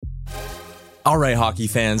All right, hockey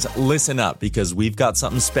fans, listen up because we've got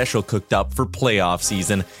something special cooked up for playoff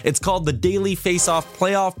season. It's called the Daily Face-Off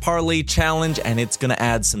Playoff Parlay Challenge, and it's going to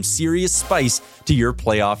add some serious spice to your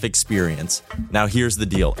playoff experience. Now, here's the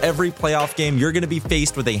deal. Every playoff game, you're going to be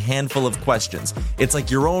faced with a handful of questions. It's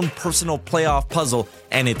like your own personal playoff puzzle,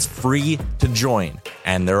 and it's free to join.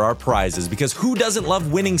 And there are prizes, because who doesn't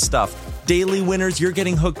love winning stuff? Daily winners, you're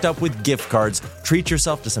getting hooked up with gift cards. Treat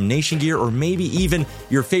yourself to some Nation gear or maybe even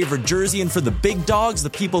your favorite jersey. And for the big dogs, the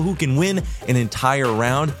people who can win an entire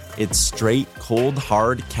round, it's straight, cold,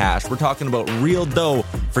 hard cash. We're talking about real dough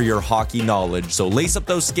for your hockey knowledge. So lace up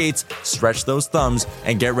those skates, stretch those thumbs,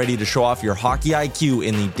 and get ready to show off your hockey IQ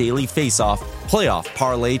in the Daily Face-Off Playoff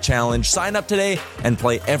Parlay Challenge. Sign up today and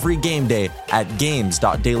play every game day at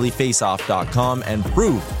games.dailyfaceoff.com and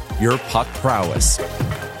prove your puck prowess.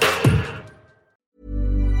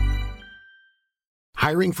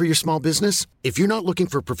 Hiring for your small business? If you're not looking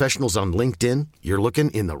for professionals on LinkedIn, you're looking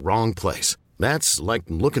in the wrong place. That's like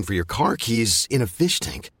looking for your car keys in a fish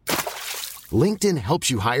tank. LinkedIn helps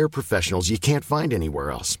you hire professionals you can't find anywhere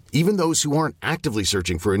else, even those who aren't actively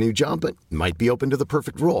searching for a new job but might be open to the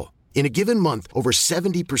perfect role. In a given month, over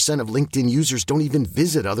 70% of LinkedIn users don't even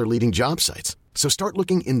visit other leading job sites. So start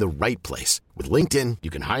looking in the right place. With LinkedIn, you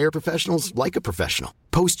can hire professionals like a professional.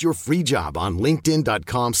 Post your free job on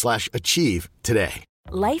linkedin.com/achieve today.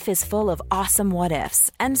 Life is full of awesome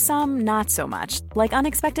what-ifs, and some not so much, like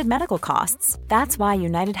unexpected medical costs. That's why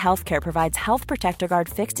United Healthcare provides Health Protector Guard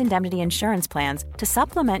fixed indemnity insurance plans to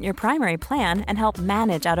supplement your primary plan and help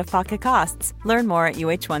manage out-of-pocket costs. Learn more at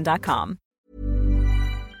uh1.com.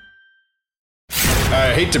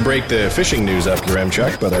 I hate to break the fishing news after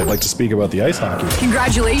Remchuk, but I'd like to speak about the ice hockey.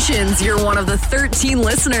 Congratulations, you're one of the 13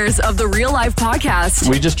 listeners of the Real Life Podcast.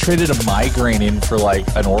 We just traded a migraine in for like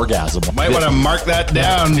an orgasm. Might want to mark that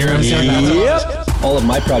down. Yep. All of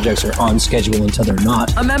my projects are on schedule until they're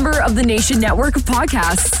not. A member of the Nation Network of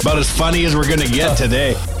Podcasts. About as funny as we're going to get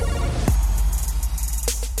today.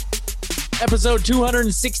 Episode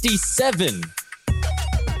 267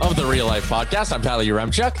 of the Real Life Podcast. I'm Tyler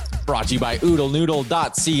Yaremchuk, brought to you by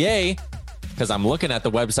oodlenoodle.ca, because I'm looking at the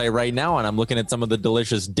website right now and I'm looking at some of the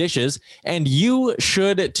delicious dishes, and you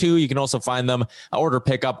should too. You can also find them, order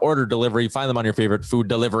pickup, order delivery, find them on your favorite food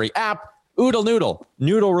delivery app. Oodle Noodle,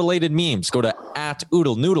 noodle related memes. Go to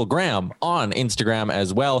 @OodleNoodlegram on Instagram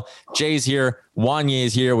as well. Jay's here, Wanye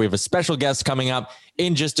is here. We have a special guest coming up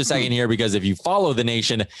in just a second here, because if you follow the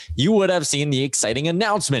Nation, you would have seen the exciting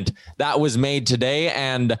announcement that was made today.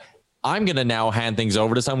 And I'm going to now hand things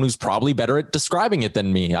over to someone who's probably better at describing it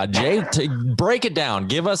than me. Jay, to break it down,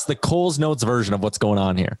 give us the Coles Notes version of what's going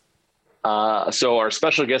on here. So our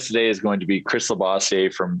special guest today is going to be Chris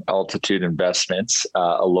Labossiere from Altitude Investments,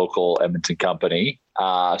 a local Edmonton company.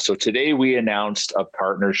 So today we announced a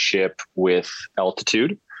partnership with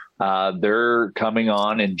Altitude. They're coming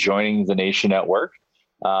on and joining the Nation Network.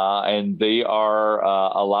 And they are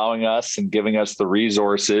allowing us and giving us the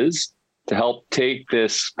resources to help take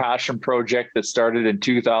this passion project that started in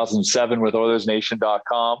 2007 with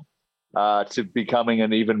OilersNation.com to becoming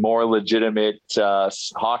an even more legitimate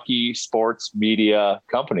hockey sports media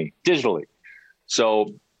company digitally.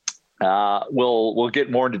 So we'll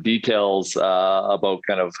get more into details about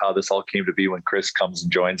kind of how this all came to be when Chris comes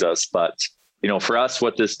and joins us. But you know, for us,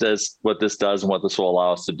 what this does, and what this will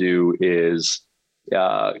allow us to do is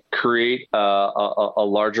create a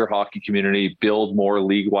larger hockey community, build more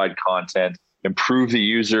league-wide content, improve the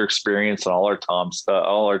user experience on all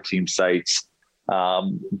our team sites,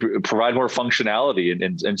 provide more functionality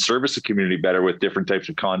and service the community better with different types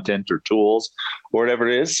of content or tools or whatever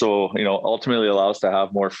it is. So, you know, ultimately allow us to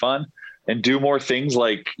have more fun and do more things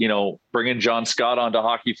like, you know, bringing John Scott onto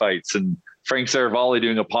Hockey Fights and Frank Saravalli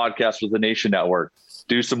doing a podcast with the Nation Network,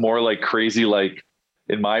 do some more like crazy, like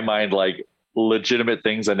in my mind, like legitimate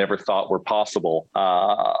things I never thought were possible,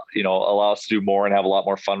 you know, allow us to do more and have a lot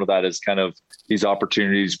more fun with that as kind of these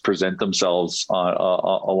opportunities present themselves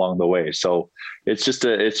along the way. So it's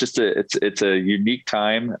a unique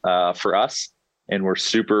time for us, and we're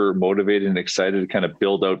super motivated and excited to kind of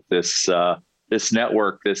build out this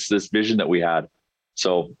network, this vision that we had.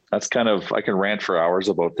 So that's kind of, I can rant for hours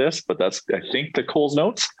about this, but that's, I think, the Coles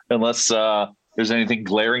Notes, unless there's anything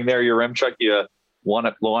glaring there, Yaremchuk, you want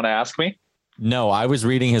to ask me? No, I was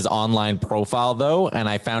reading his online profile, though, and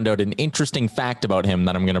I found out an interesting fact about him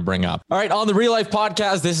that I'm going to bring up. All right, on the Real Life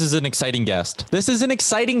Podcast, this is an exciting guest. This is an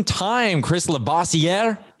exciting time, Chris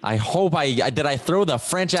Labossiere. I hope did I throw the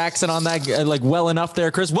French accent on that like well enough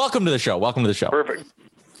there, Chris? Welcome to the show. Welcome to the show. Perfect.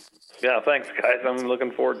 Yeah, thanks, guys. I'm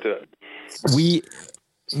looking forward to it.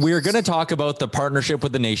 we're going to talk about the partnership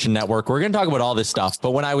with the Nation Network. We're going to talk about all this stuff.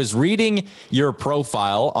 But when I was reading your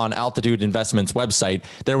profile on Altitude Investments website,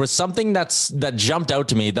 there was something that jumped out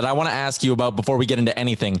to me that I want to ask you about before we get into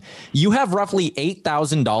anything. You have roughly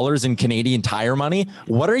 $8,000 in Canadian Tire money.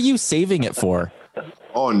 What are you saving it for?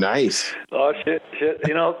 Oh, nice. Oh, shit.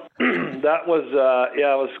 That was, it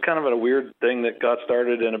was kind of a weird thing that got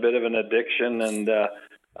started in a bit of an addiction. And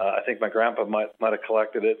I think my grandpa might have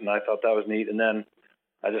collected it, and I thought that was neat. And then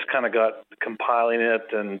I just kind of got compiling it,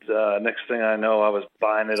 and next thing I know, I was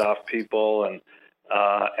buying it off people, and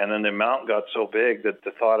then the amount got so big that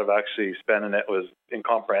the thought of actually spending it was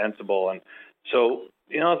incomprehensible. And so,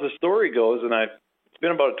 as the story goes, and it's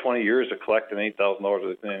been about 20 years of collecting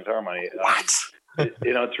 $8,000 of Canadian Tire money. What?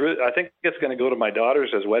 It's really, I think it's going to go to my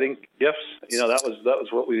daughters as wedding gifts. That was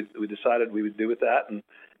what we decided we would do with that. And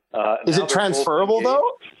is it transferable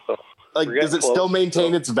though? So does it still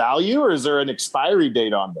maintain its value, or is there an expiry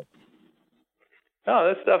date on it? No,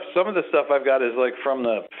 that stuff. Some of the stuff I've got is like from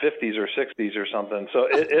the 50s or 60s or something. So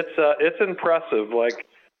it's impressive. Like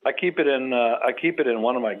I keep it in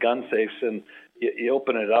one of my gun safes, and you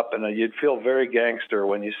open it up, and you'd feel very gangster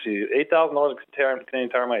when you see $8,000 Canadian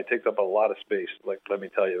Tire money. It takes up a lot of space. Like, let me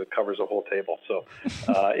tell you, it covers a whole table. So,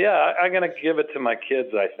 I'm going to give it to my kids,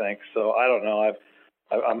 I think. So I don't know.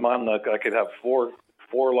 I'm on I could have four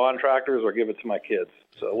lawn tractors or give it to my kids.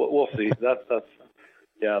 So we'll see. That's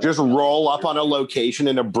yeah. Just roll up on a location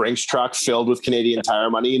in a Brinks truck filled with Canadian Tire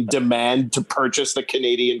money and demand to purchase the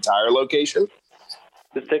Canadian Tire location.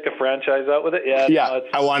 Just take a franchise out with it. Yeah. No,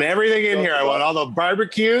 I want everything in here. I want all the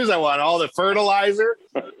barbecues. I want all the fertilizer.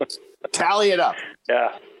 Tally it up.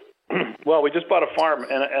 Yeah. Well, we just bought a farm,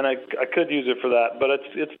 and I could use it for that, but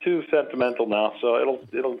it's too sentimental now. So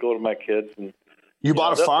it'll go to my kids. And you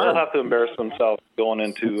bought a farm? They'll have to embarrass themselves going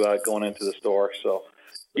into the store. So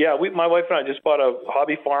yeah, my wife and I just bought a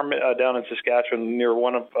hobby farm down in Saskatchewan near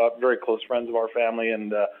one of very close friends of our family,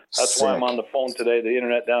 and that's Sick. why I'm on the phone today. The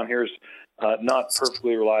internet down here is not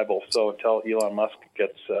perfectly reliable, so until Elon Musk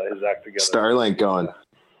gets his act together. Starlink going.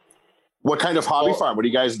 What kind of hobby farm? What are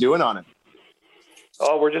you guys doing on it?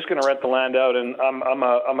 Oh, we're just going to rent the land out, and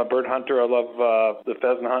I'm a bird hunter. I love the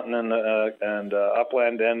pheasant hunting and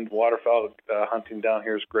upland and waterfowl hunting down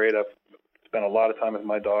here is great. I've spent a lot of time with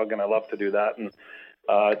my dog, and I love to do that. And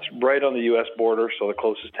it's right on the U.S. border, so the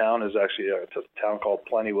closest town is actually it's a town called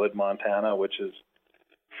Plentywood, Montana, which is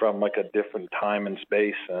from like a different time and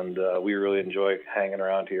space, and we really enjoy hanging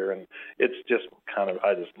around here. And it's just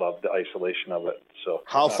I just love the isolation of it. So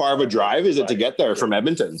how far of a drive is it to get there from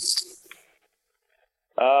Edmonton?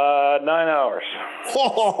 9 hours.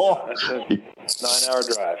 That's a 9-hour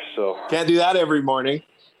drive. So can't do that every morning.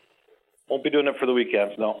 Won't be doing it for the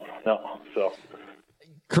weekends. No. So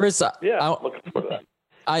Chris, looking for that.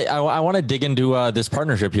 I want to dig into this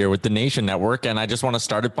partnership here with the Nation Network, and I just want to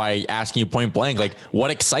start it by asking you point blank, like,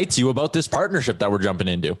 what excites you about this partnership that we're jumping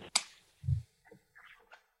into?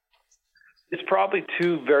 It's probably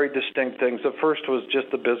two very distinct things. The first was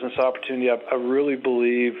just the business opportunity. I really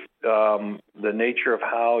believe the nature of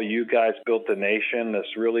how you guys built the Nation, this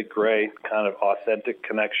really great kind of authentic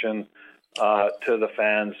connection to the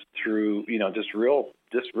fans through, just real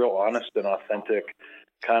honest and authentic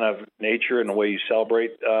kind of nature and the way you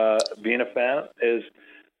celebrate being a fan is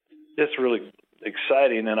just really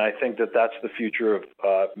exciting. And I think that that's the future of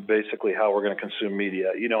basically how we're going to consume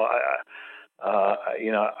media.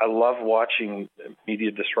 I love watching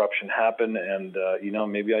media disruption happen, and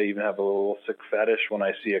maybe I even have a little sick fetish when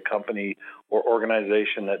I see a company or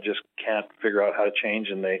organization that just can't figure out how to change,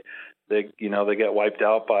 and they get wiped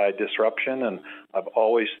out by disruption. And I've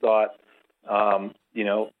always thought,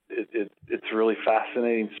 it's a really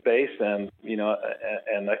fascinating space, and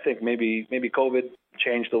and I think maybe COVID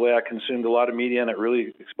changed the way I consumed a lot of media, and it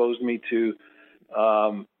really exposed me to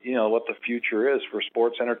what the future is for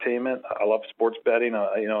sports entertainment. I love sports betting.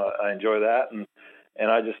 I enjoy that. And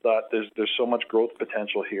I just thought there's so much growth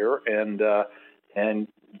potential here. And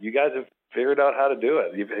you guys have figured out how to do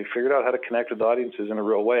it. You've figured out how to connect with audiences in a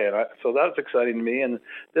real way. And so that's exciting to me. And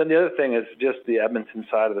then the other thing is just the Edmonton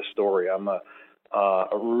side of the story. I'm a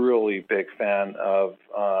really big fan of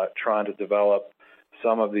trying to develop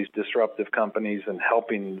some of these disruptive companies and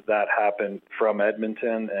helping that happen from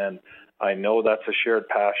Edmonton. And I know that's a shared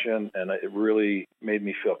passion, and it really made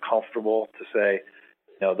me feel comfortable to say,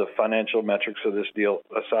 the financial metrics of this deal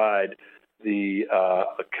aside, the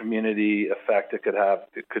community effect it could have,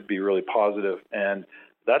 it could be really positive, and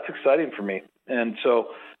that's exciting for me. And so,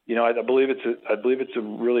 I believe it's a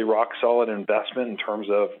really rock solid investment in terms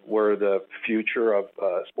of where the future of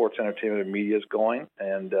sports entertainment and media is going,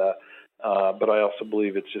 and But I also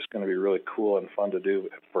believe it's just going to be really cool and fun to do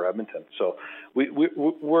for Edmonton. So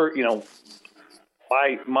we're, you know,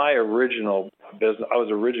 my original business, I was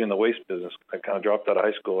originally in the waste business. I kind of dropped out of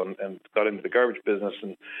high school and got into the garbage business,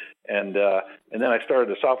 and then I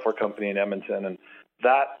started a software company in Edmonton, and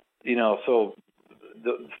that, you know, so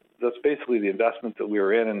that's basically the investment that we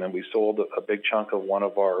were in, and then we sold a big chunk of one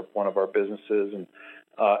of our businesses, and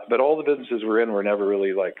but all the businesses we're in were never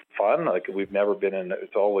really like fun. Like we've never been in.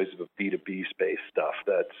 It's always the B2B space stuff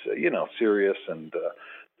that's you know, serious and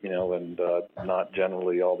you know, and not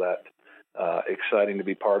generally all that exciting to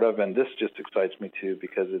be part of. And this just excites me too,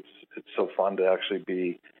 because it's so fun to actually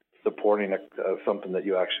be supporting something that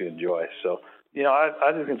you actually enjoy. So, you know,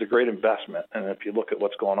 I think it's a great investment. And if you look at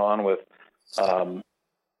what's going on with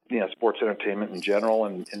you know, sports entertainment in general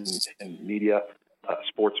and media,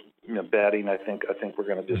 sports, you know, betting, I think we're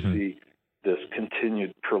going to just see this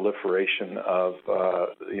continued proliferation of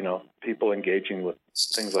you know, people engaging with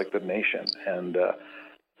things like the Nation, and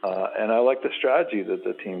I like the strategy that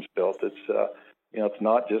the team's built. It's you know, it's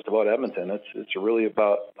not just about Edmonton. It's really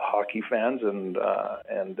about hockey fans and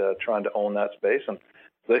trying to own that space. And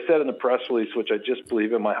as I said in the press release, which I just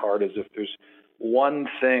believe in my heart, is if there's one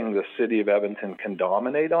thing the city of Edmonton can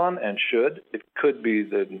dominate on and should, it could be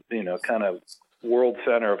the, you know, kind of world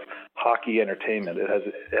center of hockey entertainment. It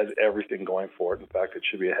has everything going for it. In fact, it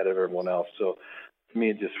should be ahead of everyone else. So to me,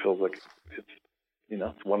 it just feels like it's, you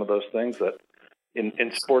know, it's one of those things that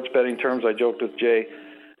in sports betting terms, I joked with Jay,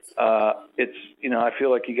 it's, you know, I feel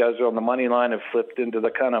like you guys are on the money line, have flipped into the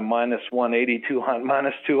kind of minus 180, 200,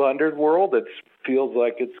 minus 200 world. It feels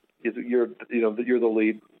like you're the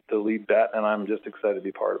lead bet, and I'm just excited to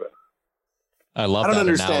be part of it. I love. I don't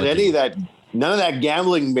understand any of that. None of that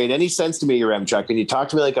gambling made any sense to me, Remchuk. Can you talk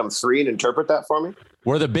to me like I'm three and interpret that for me?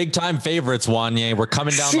 We're the big time favorites, Wanye. We're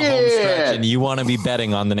coming down the home stretch, and you want to be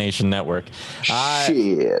betting on the Nation Network.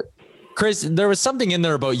 Shit. Chris, there was something in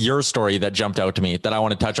there about your story that jumped out to me that I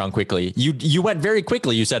want to touch on quickly. You went very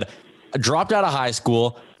quickly. You said, dropped out of high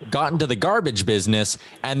school, got into the garbage business,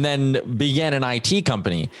 and then began an IT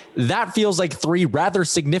company. That feels like three rather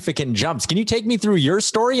significant jumps. Can you take me through your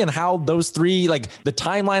story and how those three, like the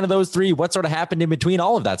timeline of those three, what sort of happened in between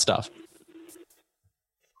all of that stuff?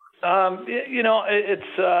 You know,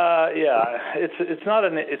 it's not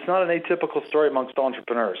an atypical story amongst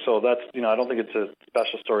entrepreneurs. So that's, you know, I don't think it's a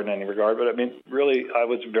special story in any regard. But I mean, really, I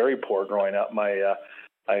was very poor growing up. I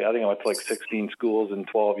think I went to like 16 schools in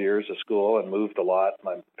 12 years of school and moved a lot.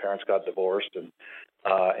 My parents got divorced, and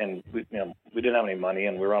we didn't have any money,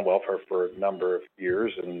 and we were on welfare for a number of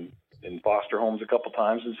years and in foster homes a couple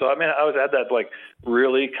times. And so, I mean, I was at that like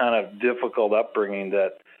really kind of difficult upbringing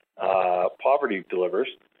that poverty delivers.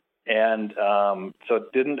 And so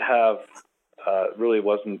didn't have, really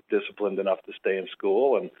wasn't disciplined enough to stay in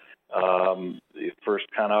school. And the first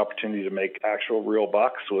kind of opportunity to make actual real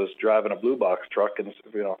bucks was driving a blue box truck, and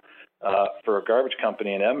for a garbage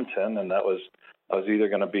company in Edmonton. And I was either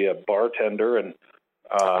going to be a bartender and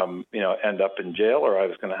end up in jail, or I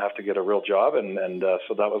was going to have to get a real job. And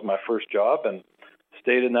so that was my first job, and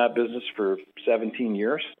stayed in that business for 17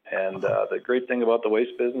 years. And the great thing about the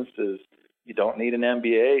waste business is you don't need an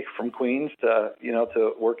MBA from Queens to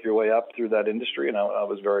work your way up through that industry. And I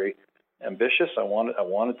was very ambitious. I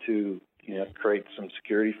wanted to, create some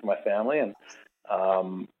security for my family. And,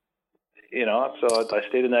 so I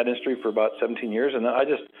stayed in that industry for about 17 years. And then I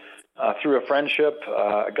just, through a friendship,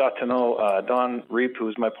 I got to know Don Reap, who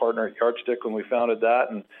was my partner at Yardstick when we founded that.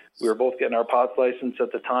 And we were both getting our POTS license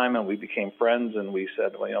at the time, and we became friends. And we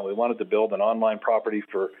said, well, we wanted to build an online property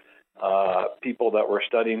for people that were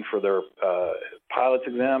studying for their pilot's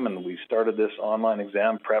exam. And we started this online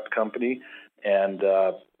exam prep company, and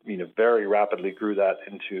very rapidly grew that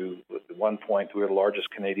into, at one point, we were the largest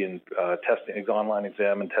Canadian online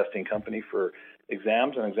exam and testing company for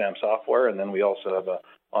exams and exam software. And then we also have a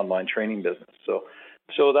online training business. So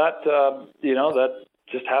that, that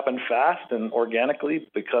just happened fast and organically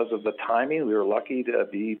because of the timing. We were lucky to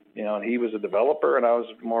be, and he was a developer and I was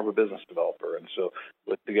more of a business developer. And so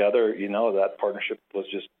together, that partnership was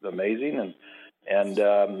just amazing.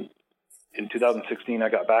 And in 2016, I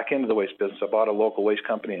got back into the waste business. I bought a local waste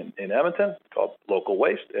company in Edmonton called Local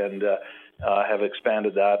Waste, and have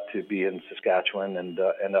expanded that to be in Saskatchewan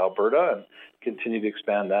and Alberta, and continue to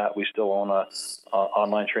expand that. We still own a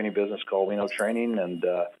online training business called We Know Training, and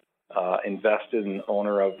invested in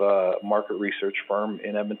owner of a market research firm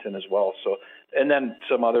in Edmonton as well. So, and then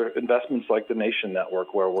some other investments like the Nation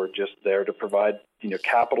Network, where we're just there to provide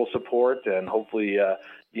capital support and hopefully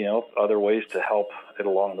other ways to help it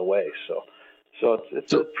along the way. So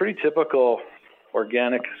it's a pretty typical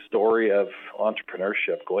organic story of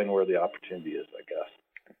entrepreneurship, going where the opportunity is, I guess.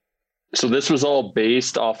 So this was all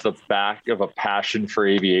based off the back of a passion for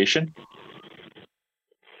aviation?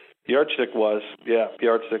 The Yardstick was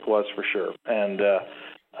for sure. And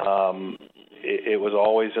it was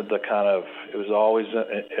always in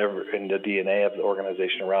the DNA of the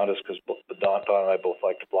organization around us, because Don and I both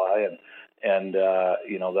like to fly, and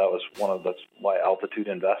that was that's why Altitude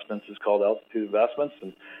Investments is called Altitude Investments,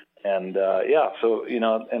 and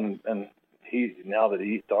he, now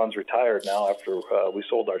that Don's retired now after we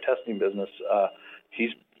sold our testing business,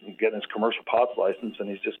 he's getting his commercial POTS license, and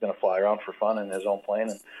he's just going to fly around for fun in his own plane.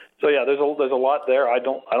 And so there's a lot there. I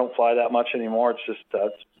don't fly that much anymore. It's just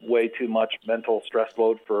it's way too much mental stress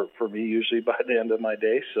load for me usually by the end of my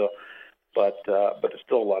day. So, but it's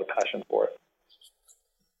still a lot of passion for it.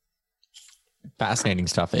 Fascinating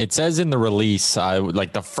stuff. It says in the release,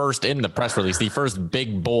 like in the press release, the first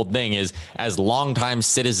big bold thing is, as longtime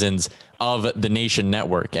citizens of the Nation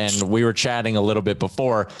Network. And we were chatting a little bit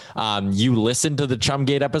before. You listened to the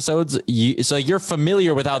Chumgate episodes, so you're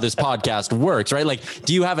familiar with how this podcast works, right? Like,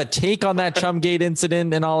 do you have a take on that Chumgate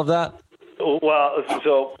incident and all of that? Well,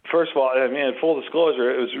 so first of all, I mean, full disclosure,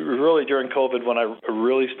 it was really during COVID when I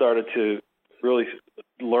really started to really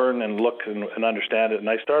learn and look and understand it. And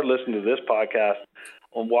I started listening to this podcast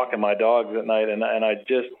on walking my dogs at night. And I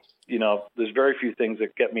just, there's very few things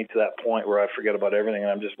that get me to that point where I forget about everything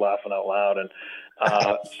and I'm just laughing out loud. And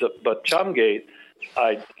but Chumgate,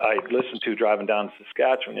 I listened to driving down to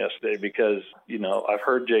Saskatchewan yesterday because, I've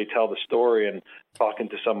heard Jay tell the story and talking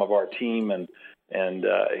to some of our team, and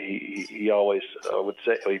he always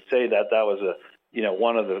he'd say that was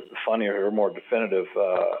one of the funnier or more definitive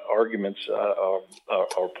arguments or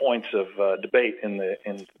points of debate in the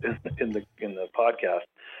podcast.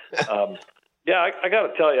 I got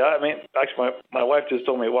to tell you, I mean, actually, my wife just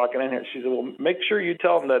told me walking in here. She said, "Well, make sure you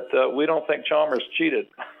tell them that we don't think Chalmers cheated."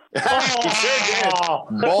 Bullshit.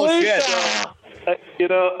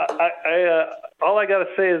 All I got to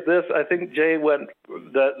say is this: I think Jay went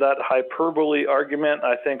that hyperbole argument.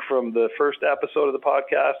 I think from the first episode of the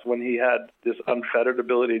podcast when he had this unfettered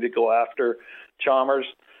ability to go after Chalmers,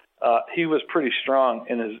 he was pretty strong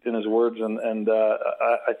in his words, and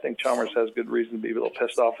I think Chalmers has good reason to be a little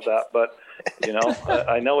pissed off at that. But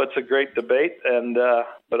I know it's a great debate, and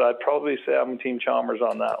but I'd probably say I'm Team Chalmers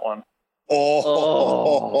on that one.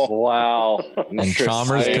 Oh wow! And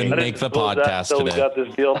Chalmers couldn't make the podcast today. We got this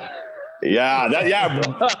deal. Yeah.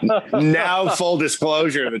 Now, full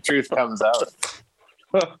disclosure, the truth comes out.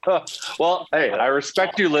 Well, hey, I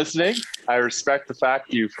respect you listening. I respect the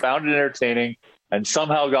fact you found it entertaining and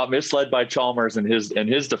somehow got misled by Chalmers in his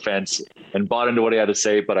defense and bought into what he had to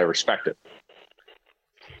say. But I respect it.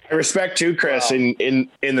 I respect too, Chris, in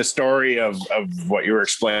the story of what you were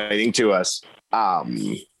explaining to us.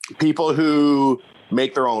 People who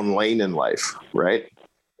make their own lane in life, right?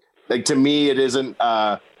 Like, to me, it isn't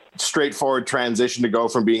a straightforward transition to go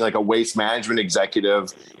from being like a waste management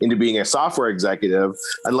executive into being a software executive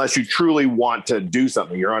unless you truly want to do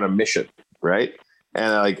something. You're on a mission, right?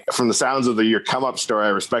 And like, from the sounds of your come up story, I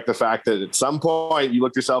respect the fact that at some point you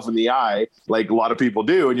look yourself in the eye, like a lot of people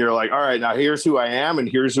do, and you're like, all right, now here's who I am and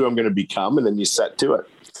here's who I'm going to become. And then you set to it.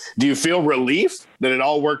 Do you feel relief that it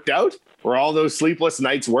all worked out? Were all those sleepless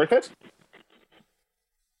nights worth it?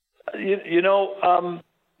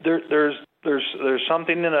 There's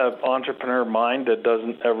something in an entrepreneur mind that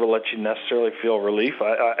doesn't ever let you necessarily feel relief.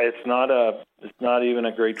 It's not even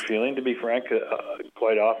a great feeling, to be frank.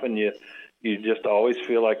 Quite often you just always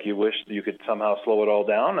feel like you wish you could somehow slow it all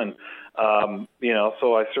down. And,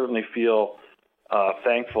 so I certainly feel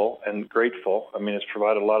thankful and grateful. I mean, it's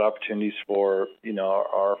provided a lot of opportunities for,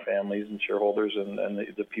 our families and shareholders and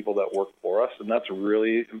the people that work for us. And that's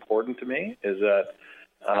really important to me, is that,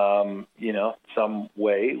 some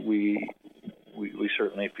way we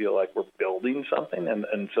certainly feel like we're building something.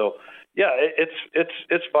 And so, yeah,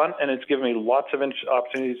 it's fun, and it's given me lots of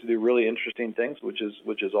opportunities to do really interesting things, which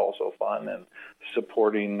is also fun. And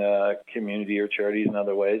supporting community or charities in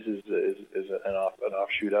other ways is an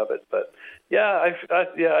offshoot of it. But yeah,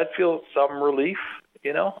 I'd feel some relief,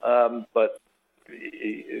 but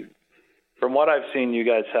from what I've seen, you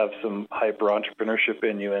guys have some hyper entrepreneurship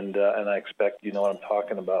in you, and I expect you know what I'm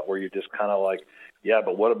talking about, where you're just kind of like, yeah,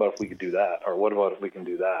 but what about if we could do that? Or what about if we can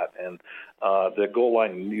do that? And the goal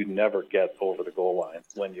line, you never get over the goal line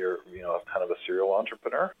when you're, kind of a serial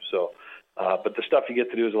entrepreneur. So, but the stuff you get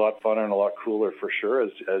to do is a lot funner and a lot cooler for sure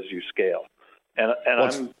as you scale. And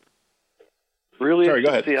I'm really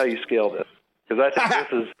interested to see how you scale this, because I think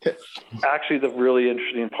this is actually the really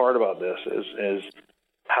interesting part about this is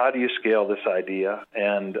how do you scale this idea?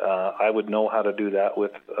 And I would know how to do that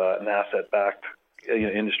with an asset-backed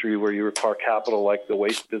industry where you require capital, like the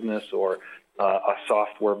waste business or a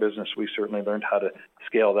software business. We certainly learned how to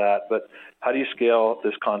scale that. But how do you scale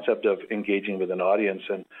this concept of engaging with an audience?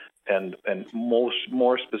 And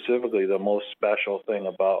more specifically, the most special thing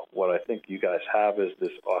about what I think you guys have is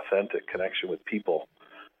this authentic connection with people.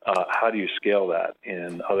 How do you scale that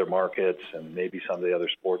in other markets and maybe some of the other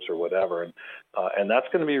sports or whatever? And that's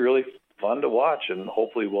going to be really fun to watch, and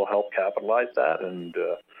hopefully we'll help capitalize that. And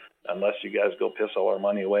unless you guys go piss all our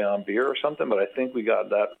money away on beer or something, but I think we got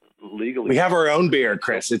that legally. We have our own beer,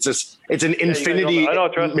 Chris. It's an infinity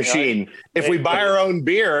machine. If we buy our own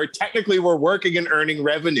beer, technically we're working and earning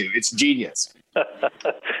revenue. It's genius.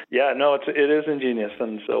 Yeah, no, it is ingenious,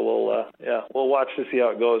 and so we'll watch to see how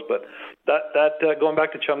it goes. But that going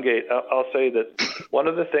back to Chumgate, I'll say that one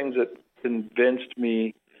of the things that convinced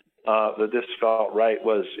me that this felt right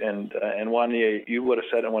was, and Wanya, you would have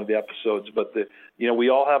said in one of the episodes, but we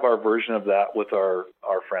all have our version of that with our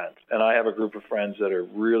friends, and I have a group of friends that are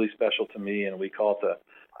really special to me, and we call it the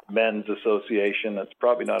Men's Association. That's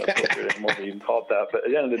probably not appropriate anymore to even call it that, but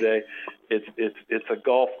at the end of the day, it's a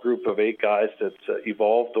golf group of 8 guys that's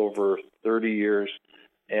evolved over 30 years,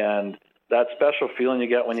 and that special feeling you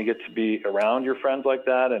get when you get to be around your friends like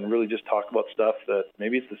that and really just talk about stuff that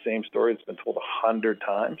maybe it's the same story that's been told 100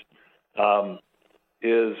 times,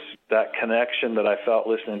 is that connection that I felt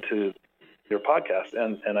listening to your podcast.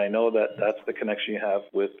 And I know that that's the connection you have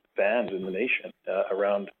with fans in the nation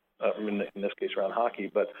around, in this case, around hockey.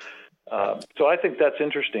 But so I think that's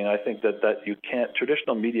interesting. I think that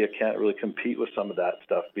traditional media can't really compete with some of that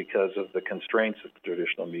stuff because of the constraints of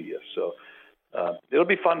traditional media. So it'll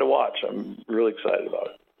be fun to watch. I'm really excited about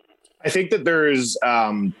it. I think that there's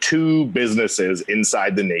 2 businesses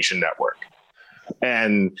inside the Nation Network.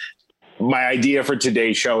 And my idea for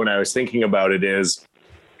today's show, and I was thinking about it, is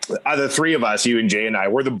the 3 of us, you and Jay and I,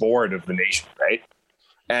 we're the board of the Nation, right?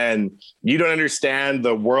 And you don't understand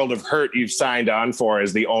the world of hurt you've signed on for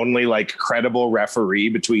as the only credible referee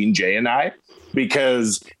between Jay and I,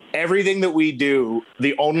 because everything that we do,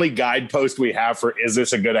 the only guidepost we have for is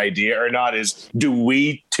this a good idea or not is, do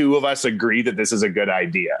we 2 of us agree that this is a good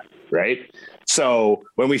idea, right? So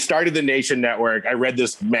when we started the Nation Network, I read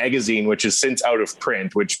this magazine, which is since out of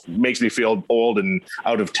print, which makes me feel old and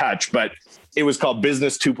out of touch, but it was called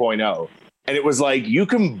Business 2.0. And it was like, you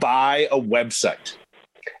can buy a website.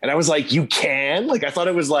 And I was like, you can? I thought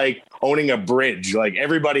it was like owning a bridge.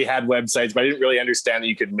 Everybody had websites, but I didn't really understand that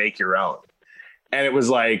you could make your own. And it was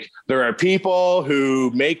like, there are people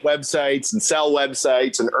who make websites and sell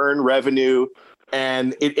websites and earn revenue.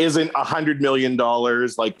 And it isn't $100 million.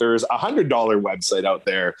 There's a $100 website out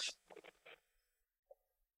there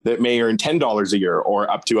that may earn $10 a year,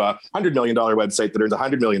 or up to a $100 million website that earns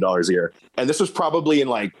 $100 million a year. And this was probably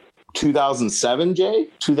in 2007, Jay,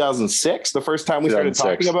 2006, the first time we started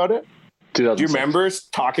talking about it. Do you remember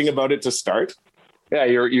talking about it to start? Yeah,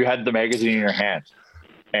 you had the magazine in your hand,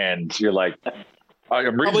 and you're like,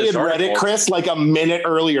 I'm probably had read it, Chris, a minute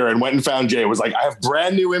earlier, and went and found Jay. It was like, I have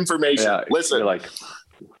brand new information. Yeah, listen, you're like,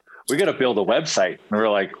 we got to build a website, and we're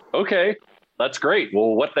like, okay, that's great.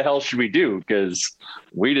 Well, what the hell should we do? Because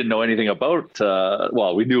we didn't know anything about.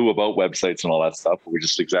 We knew about websites and all that stuff, but we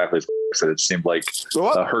just exactly as said. It seemed like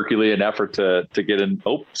a Herculean effort to get in.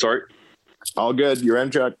 Oh, sorry. All good. You're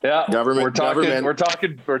in, Chuck. Yeah, government.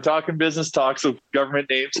 We're talking business talk. So government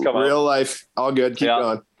names come out. Real life. All good. Keep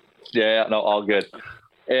going. Yeah, no, all good.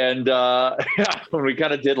 And when we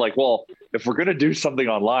kind of did if we're going to do something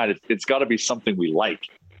online, it's got to be something we like.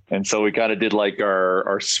 And so we kind of did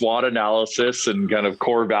our SWOT analysis and kind of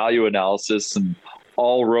core value analysis, and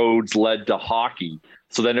all roads led to hockey.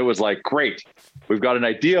 So then it was great, we've got an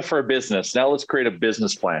idea for a business. Now let's create a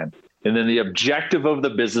business plan. And then the objective of the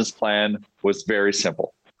business plan was very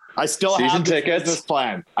simple. I still have the business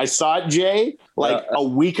plan. I saw it, Jay, a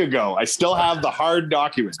week ago. I still have the hard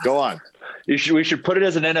documents. Go on. We should put it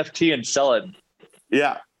as an NFT and sell it.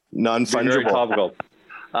 Yeah, non-fungible.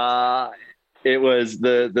 It was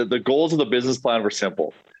the goals of the business plan were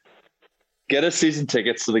simple. Get us season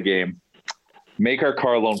tickets to the game, make our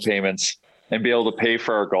car loan payments, and be able to pay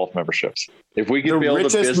for our golf memberships. If we could build a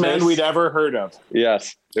business, the richest men we'd ever heard of.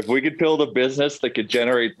 Yes. If we could build a business that could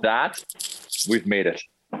generate that, we've made it.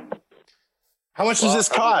 How much does this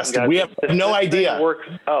cost? We have no idea. It works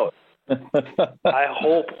out. I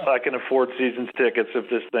hope I can afford seasons tickets if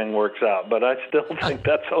this thing works out, but I still think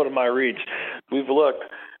that's out of my reach. We've looked,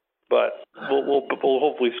 but we'll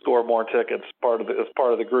hopefully score more tickets as part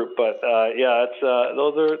of the group. But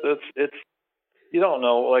you don't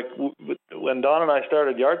know. Like when Don and I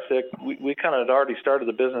started Yardstick, we kind of had already started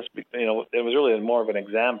the business. You know, it was really more of an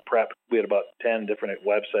exam prep. We had about 10 different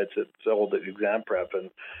websites that sold the exam prep, and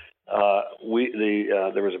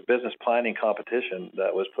there was a business planning competition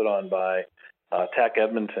that was put on by Tech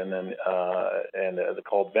Edmonton and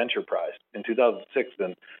called Venture Prize in 2006.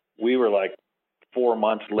 And we were like 4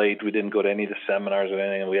 months late. We didn't go to any of the seminars or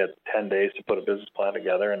anything, and we had 10 days to put a business plan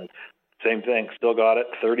together. And same thing, still got it,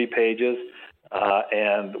 30 pages.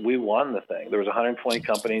 And we won the thing. There was 120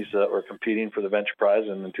 companies that were competing for the Venture Prize,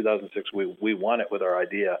 and in 2006 we won it with our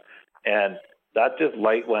idea. And that just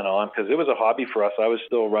light went on because it was a hobby for us. I was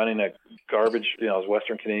still running a garbage, I was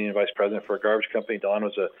Western Canadian vice president for a garbage company. Don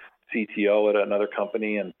was a CTO at another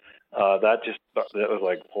company, and that was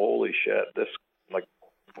like, holy shit, this, like,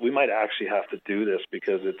 we might actually have to do this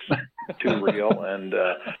because it's too real. And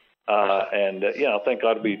thank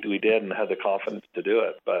God we did and had the confidence to do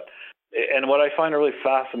it. And what I find really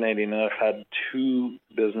fascinating, and I've had 2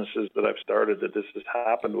 businesses that I've started that this has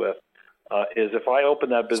happened with, is if I open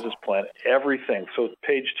that business plan, everything. So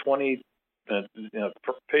page 20,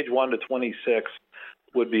 page 1 to 26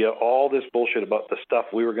 would be all this bullshit about the stuff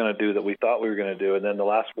we were going to do that we thought we were going to do, and then the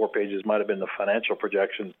last 4 pages might have been the financial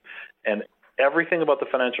projections, and everything about the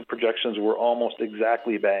financial projections were almost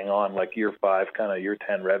exactly bang on, like year 5, kind of year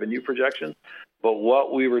 10 revenue projections. But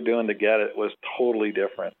what we were doing to get it was totally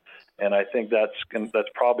different. And I think that's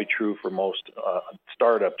probably true for most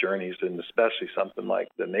startup journeys, and especially something like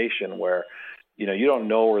the Nation, where you don't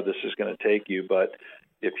know where this is going to take you. But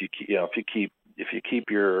if you keep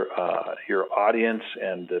your audience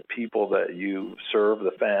and the people that you serve,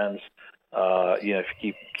 the fans, if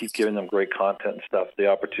you keep giving them great content and stuff, the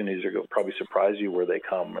opportunities are going to probably surprise you where they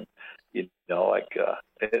come. And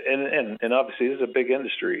and obviously this is a big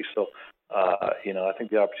industry, so I think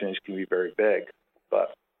the opportunities can be very big,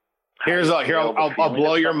 but. I'll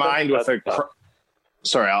blow your mind with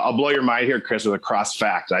I'll blow your mind here, Chris, with a cross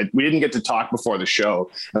fact. We didn't get to talk before the show,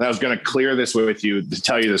 and I was going to clear this with you to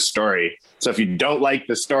tell you the story. So if you don't like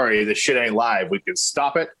the story, the shit ain't live. We can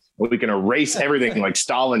stop it, and we can erase everything like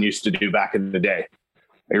Stalin used to do back in the day.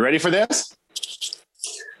 Are you ready for this?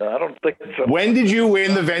 I don't think so. When did you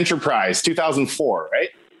win the Venture Prize? 2004, right?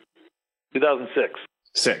 2006.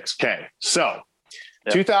 Okay. So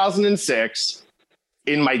 2006,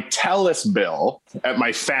 in my TELUS bill at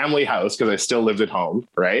my family house, because I still lived at home,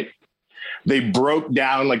 right? They broke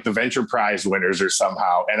down like the Venture Prize winners or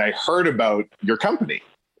somehow, and I heard about your company,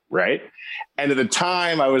 right? And at the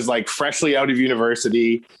time, I was like freshly out of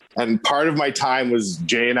university, and part of my time was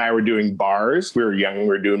Jay and I were doing bars. We were young, we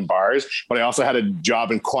were doing bars, but I also had a job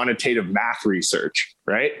in quantitative math research,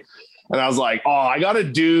 right? And I was like, I got to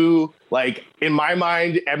do, like, in my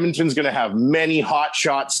mind, Edmonton's going to have many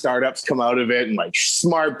hotshot startups come out of it and like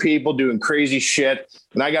smart people doing crazy shit.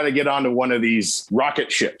 And I got to get onto one of these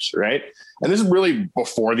rocket ships, right? And this is really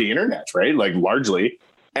before the internet, right? Like largely.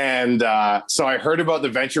 And so I heard about the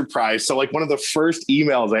Venture Prize. So like one of the first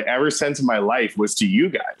emails I ever sent in my life was to you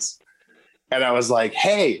guys. And I was like,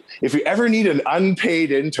 hey, if you ever need an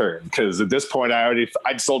unpaid intern, because at this point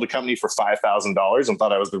I'd sold a company for $5,000 and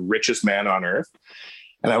thought I was the richest man on earth.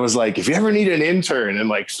 And I was like, if you ever need an intern, and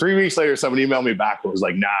like 3 weeks later, someone emailed me back and was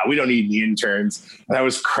like, nah, we don't need any interns. And I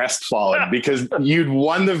was crestfallen because you'd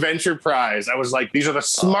won the Venture Prize. I was like, these are the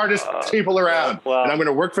smartest people around. And I'm going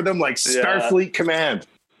to work for them like Starfleet Command.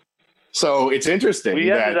 So it's interesting.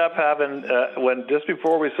 We ended up having, just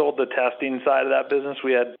before we sold the testing side of that business,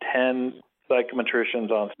 we had 10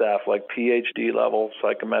 psychometricians on staff, like PhD level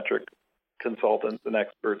psychometric consultants and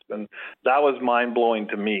experts. And that was mind blowing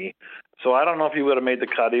to me. So I don't know if you would have made the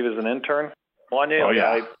cut even as an intern, Wanye. Oh,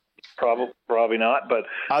 yeah. Probably not. But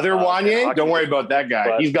other Wanye, don't worry about that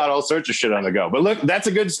guy. He's got all sorts of shit on the go. But look, that's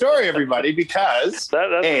a good story, everybody, because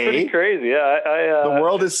that's pretty crazy. Yeah, the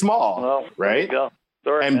world is small, right?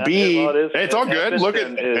 Sorry, and man. B, it's all good. Look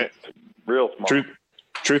at it. Real small.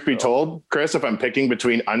 Truth be told, Chris, if I'm picking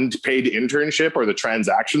between unpaid internship or the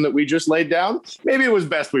transaction that we just laid down, maybe it was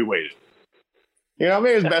best we waited. Maybe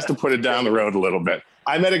it's best to put it down the road a little bit.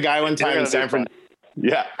 I met a guy one time in San Francisco.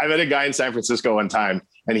 Yeah, I met a guy in San Francisco one time,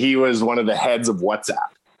 and he was one of the heads of WhatsApp.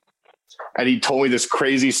 And he told me this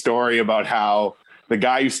crazy story about how the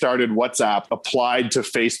guy who started WhatsApp applied to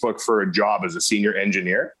Facebook for a job as a senior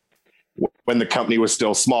engineer when the company was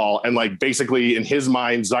still small. And like basically in his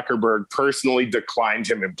mind, Zuckerberg personally declined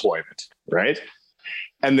him employment, right?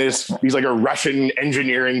 And he's like a Russian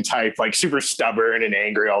engineering type, like super stubborn and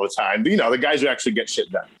angry all the time. But, the guys who actually get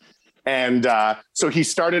shit done. And so he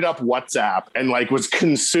started up WhatsApp and like was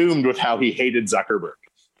consumed with how he hated Zuckerberg,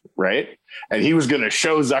 right? And he was going to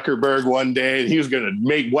show Zuckerberg one day, and he was going to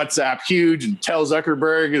make WhatsApp huge and tell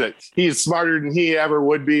Zuckerberg that he's smarter than he ever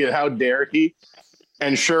would be, and how dare he.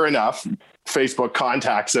 And sure enough, Facebook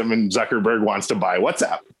contacts him, and Zuckerberg wants to buy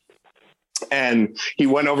WhatsApp. And he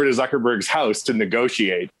went over to Zuckerberg's house to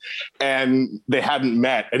negotiate, and they hadn't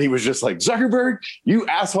met. And he was just like, Zuckerberg, you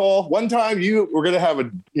asshole. One time you were going to have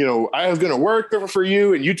I was going to work for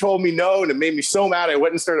you, and you told me no. And it made me so mad. I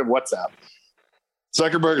went and started WhatsApp.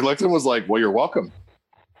 Zuckerberg looked at him and was like, well, you're welcome.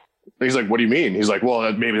 And he's like, what do you mean? He's like,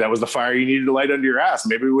 well, maybe that was the fire you needed to light under your ass.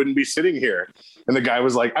 Maybe we wouldn't be sitting here. And the guy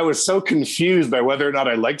was like, I was so confused by whether or not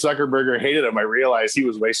I liked Zuckerberg or hated him. I realized he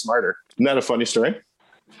was way smarter. Isn't that a funny story?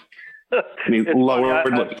 And he lowered.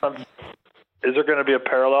 Is there going to be a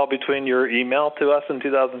parallel between your email to us in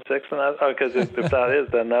 2006 and that? Because if that is,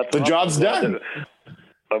 then that's the job's done.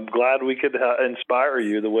 I'm glad we could inspire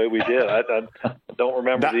you the way we did. I don't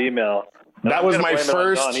remember the email. That was my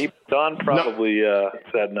first. Don probably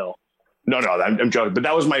said no. No, I'm joking. But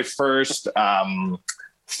that was my first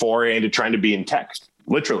foray into trying to be in tech,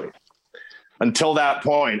 literally. Until that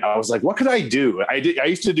point, I was like, what could I do? I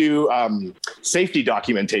used to do safety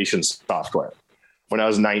documentation software when I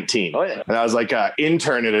was 19. Oh, yeah. And I was like an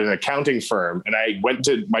intern at an accounting firm. And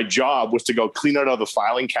my job was to go clean out all the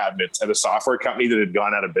filing cabinets at a software company that had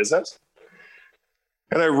gone out of business.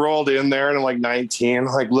 And I rolled in there and I'm like 19,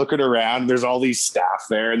 like looking around. There's all these staff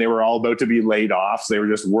there and they were all about to be laid off. So they were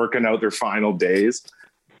just working out their final days.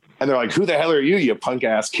 And they're like, who the hell are you, you punk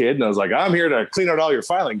ass kid? And I was like, I'm here to clean out all your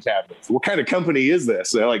filing cabinets. What kind of company is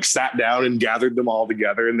this? And I like sat down and gathered them all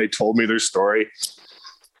together and they told me their story.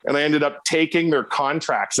 And I ended up taking their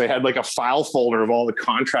contracts. They had like a file folder of all the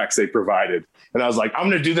contracts they provided. And I was like, I'm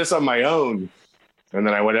going to do this on my own. And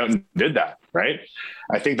then I went out and did that. Right.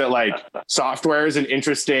 I think that like software is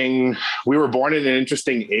we were born in an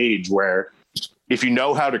interesting age where if you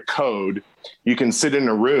know how to code, you can sit in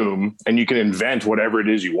a room and you can invent whatever it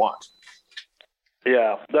is you want.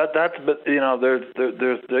 Yeah, but there's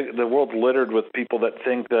the world's littered with people that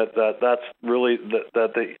think that's really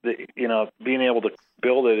that being able to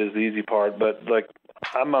build it is the easy part. But like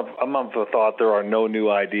I'm of the thought there are no new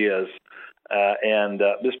ideas, and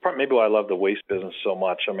this part maybe why I love the waste business so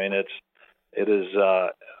much. I mean, it is.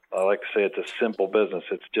 I like to say it's a simple business.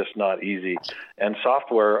 It's just not easy. And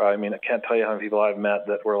software, I mean, I can't tell you how many people I've met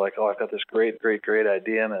that were like, oh, I've got this great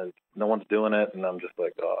idea and no one's doing it. And I'm just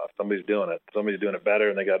like, oh, somebody's doing it. Somebody's doing it better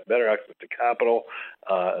and they got better access to capital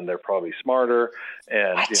and they're probably smarter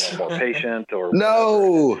and more patient or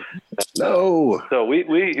No. So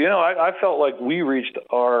I felt like we reached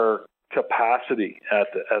our capacity at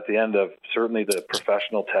the end of certainly the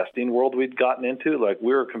professional testing world we'd gotten into. Like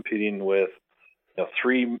we were competing with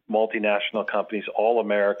 3 multinational companies, all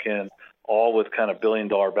American, all with kind of $1 billion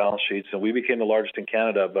balance sheets. And we became the largest in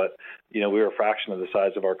Canada, but, we were a fraction of the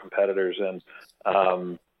size of our competitors. And,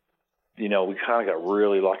 we kind of got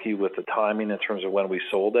really lucky with the timing in terms of when we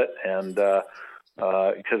sold it. And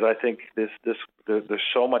because I think there's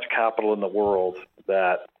so much capital in the world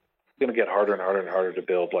that it's going to get harder and harder and harder to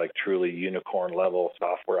build like truly unicorn level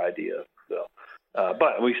software ideas. So,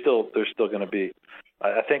 but there's still going to be,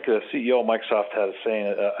 I think the CEO of Microsoft had a saying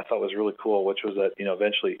I thought was really cool, which was that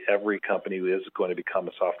eventually every company is going to become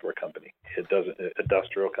a software company. It doesn't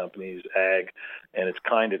industrial companies, ag, and it's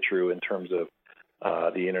kind of true in terms of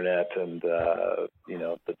the internet and the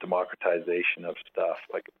democratization of stuff.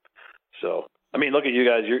 Like, so I mean, look at you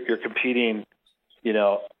guys. You're competing,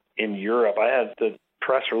 in Europe. I had the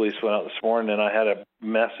press release went out this morning, and I had a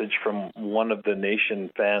message from one of the Nation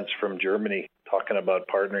fans from Germany talking about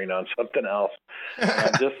partnering on something else.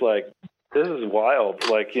 I'm just like, this is wild.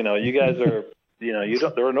 Like, you guys are,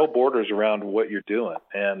 there are no borders around what you're doing.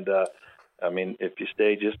 And, I mean, if you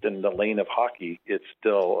stay just in the lane of hockey, it's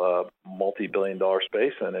still a multi-billion-dollar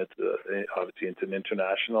space, and it's obviously it's an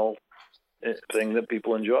international thing that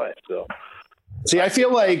people enjoy. So, see, I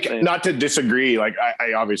feel like, not to disagree, like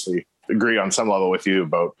I obviously agree on some level with you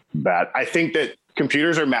about that. I think that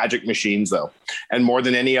computers are magic machines, though, and more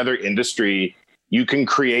than any other industry, you can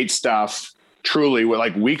create stuff truly.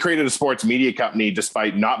 Like we created a sports media company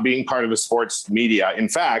despite not being part of the sports media. In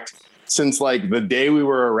fact, since like the day we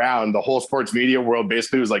were around, the whole sports media world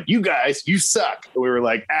basically was like, you guys, you suck. And we were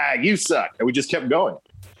like, you suck. And we just kept going.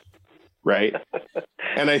 Right.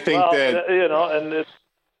 And I think and it's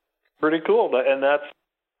pretty cool. And that's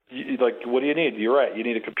like, what do you need? You're right. You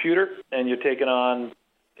need a computer and you're taking on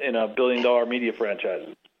 $1 billion media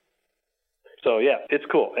franchises. So yeah, it's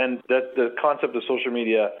cool. And that the concept of social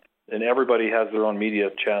media, and everybody has their own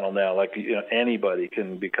media channel now. Like, anybody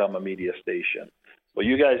can become a media station. Well,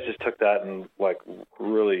 you guys just took that and like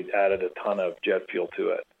really added a ton of jet fuel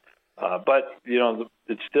to it. But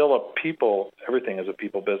it's still a people. Everything is a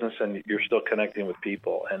people business, and you're still connecting with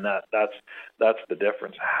people, and that's the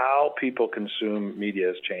difference. How people consume media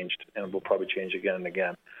has changed, and will probably change again and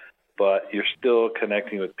again. But you're still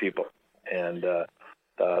connecting with people, and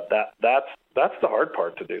that's the hard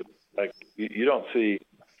part to do. Like you don't see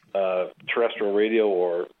terrestrial radio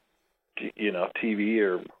or TV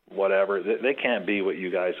or whatever. They can't be what you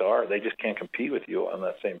guys are. They just can't compete with you on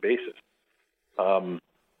that same basis.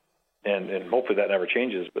 And hopefully that never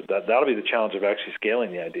changes. But that'll be the challenge of actually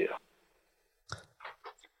scaling the idea.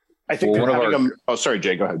 I think oh, sorry,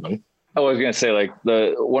 Jay, go ahead, buddy. I was going to say, like,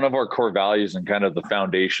 one of our core values and kind of the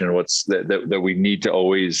foundation, what's that we need to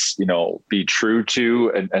always, be true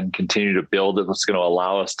to and continue to build it. What's going to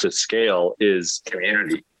allow us to scale is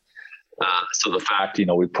community. So the fact,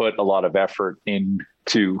 we put a lot of effort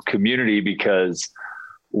into community because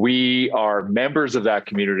we are members of that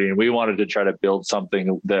community, and we wanted to try to build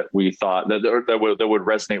something that we thought that would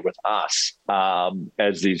resonate with us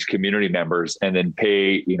as these community members, and then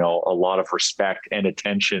pay, a lot of respect and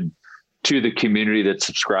attention to the community that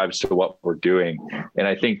subscribes to what we're doing. And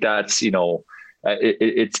I think that's,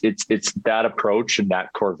 it's that approach and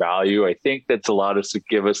that core value, I think, that's allowed us to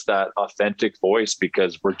give us that authentic voice,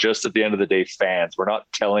 because we're just, at the end of the day, fans. We're not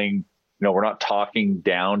we're not talking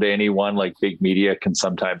down to anyone like big media can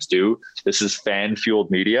sometimes do. This is fan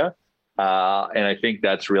fueled media. And I think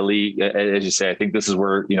that's really, as you say, I think this is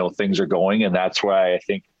where, things are going. And that's why I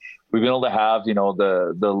think we've been able to have,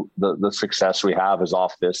 the success we have is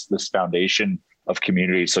off this foundation of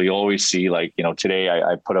community. So you'll always see, like, today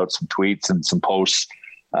I put out some tweets and some posts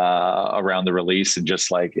around the release, and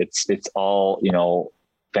just like, it's all,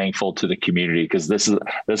 thankful to the community, because this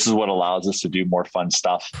is what allows us to do more fun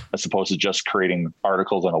stuff as opposed to just creating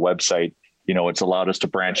articles on a website. It's allowed us to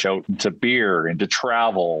branch out into beer, into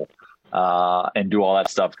travel, and do all that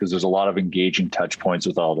stuff, because there's a lot of engaging touch points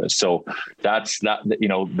with all this. So that's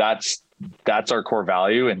our core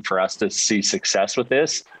value. And for us to see success with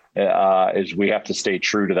this is we have to stay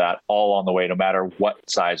true to that all on the way, no matter what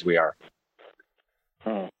size we are.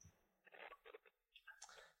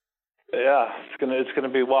 Yeah, it's gonna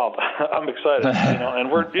be wild. I'm excited,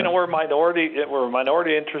 and we're a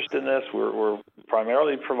minority interest in this. We're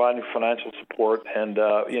primarily providing financial support, and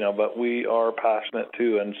but we are passionate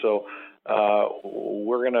too, and so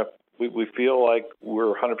we feel like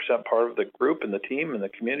we're 100% part of the group and the team and the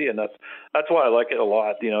community, and that's why I like it a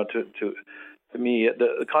lot. To me,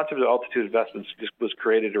 the concept of Altitude Investments just was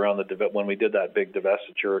created around when we did that big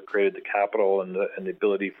divestiture. It created the capital and the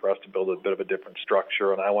ability for us to build a bit of a different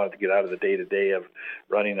structure. And I wanted to get out of the day-to-day of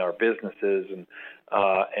running our businesses, and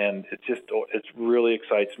it really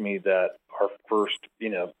excites me that our first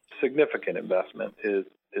significant investment is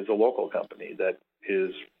a local company that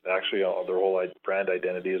is actually their whole brand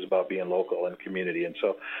identity is about being local and community. And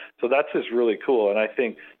so that's just really cool. And I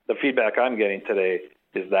think the feedback I'm getting today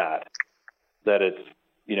is that it's,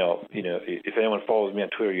 if anyone follows me on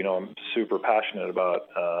Twitter, I'm super passionate about,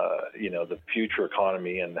 the future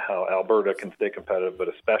economy and how Alberta can stay competitive, but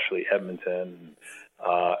especially Edmonton.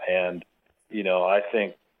 I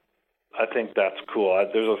think that's cool.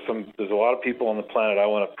 There's a lot of people on the planet I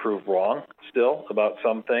want to prove wrong still about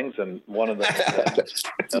some things. And one of them is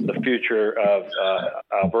the future of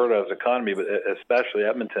Alberta's economy, but especially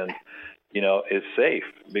Edmonton, is safe,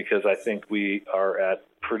 because I think we are at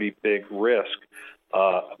pretty big risk.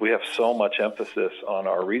 We have so much emphasis on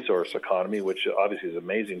our resource economy, which obviously is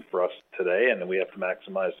amazing for us today, and we have to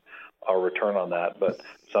maximize our return on that. But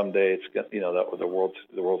someday it's that the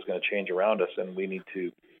world's going to change around us, and we need to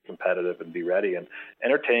be competitive and be ready. And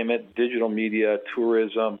entertainment, digital media,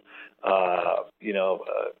 tourism, those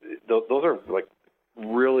are like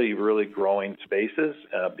really, really growing spaces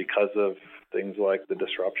because of things like the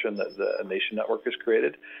disruption that the Nation Network has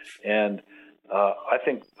created. And I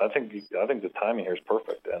think the timing here is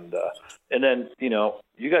perfect. And then,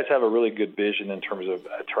 you guys have a really good vision in terms of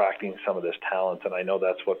attracting some of this talent. And I know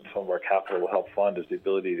that's what some of our capital will help fund, is the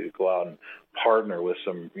ability to go out and partner with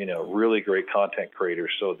some, really great content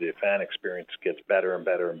creators, so the fan experience gets better and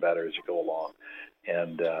better and better as you go along.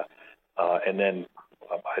 And then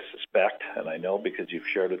I suspect, and I know because you've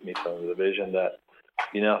shared with me some of the vision, that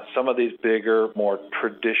some of these bigger, more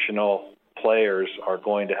traditional players are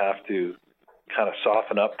going to have to kind of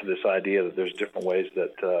soften up to this idea that there's different ways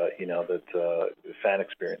that fan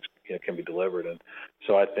experience can be delivered. And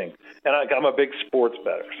so I think, and I'm a big sports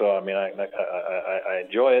bettor, so I mean I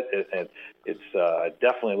enjoy it, and I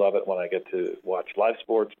definitely love it when I get to watch live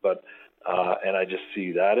sports, but and I just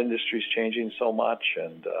see that industry's changing so much,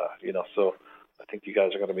 and so I think you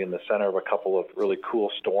guys are going to be in the center of a couple of really cool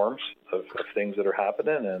storms of things that are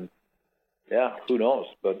happening, yeah, who knows?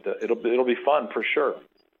 But it'll be fun for sure.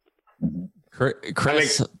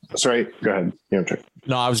 Chris, sorry, go ahead. Yeah,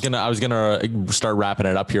 no, I was gonna start wrapping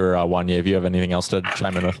it up here, Wanya. If you have anything else to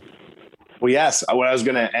chime in with. Well, yes. What I was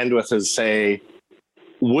going to end with is say,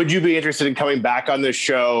 would you be interested in coming back on this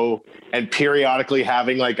show and periodically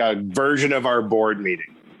having like a version of our board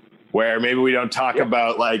meeting where maybe we don't talk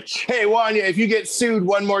about like, hey, Wanya, if you get sued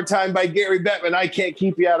one more time by Gary Bettman, I can't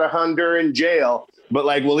keep you out of Honduran jail. But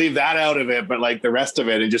like, we'll leave that out of it. But like the rest of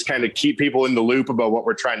it, and just kind of keep people in the loop about what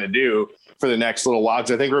we're trying to do for the next little while.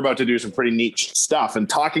 Because I think we're about to do some pretty neat stuff, and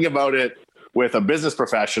talking about it with a business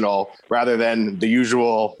professional rather than the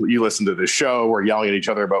usual, you listen to this show, we're yelling at each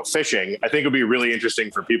other about fishing. I think it would be really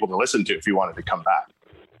interesting for people to listen to if you wanted to come back.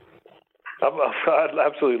 I'd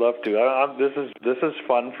absolutely love to. This is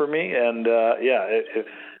fun for me, and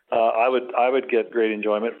I would get great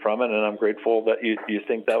enjoyment from it, and I'm grateful that you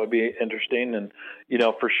think that would be interesting. And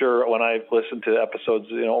for sure, when I've listened to episodes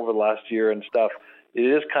over the last year and stuff, it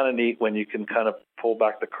is kind of neat when you can kind of pull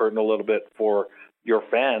back the curtain a little bit for your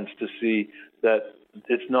fans to see that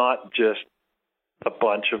it's not just a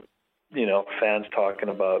bunch of fans talking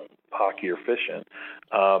about hockey or fishing.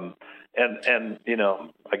 And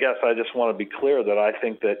I guess I just want to be clear that I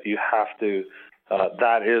think that you have to,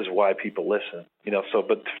 that is why people listen,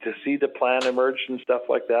 but to see the plan emerge and stuff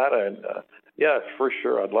like that, and for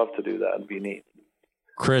sure, I'd love to do that. It'd be neat.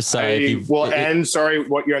 Chris, sorry, what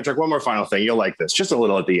you're one more final thing. You'll like this just a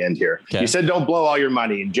little at the end here. Okay. You said, don't blow all your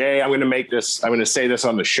money. And Jay, I'm going to say this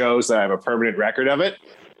on the show so that I have a permanent record of it.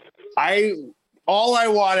 All I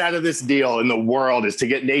want out of this deal in the world is to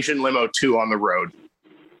get Nation Limo 2 on the road.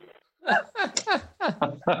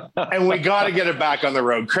 And we got to get it back on the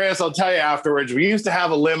road. Chris, I'll tell you afterwards, we used to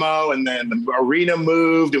have a limo and then the arena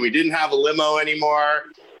moved and we didn't have a limo anymore.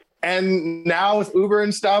 And now with Uber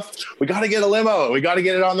and stuff, we got to get a limo. We got to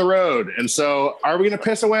get it on the road. And so are we going to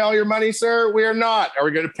piss away all your money, sir? We are not. Are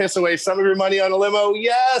we going to piss away some of your money on a limo?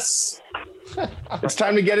 Yes. It's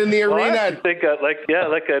time to get in the arena. I think a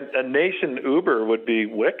Nation Uber would be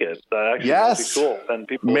wicked. Yes. Would be cool. And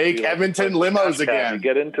people make Edmonton limos again. You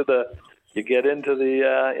get into the Nation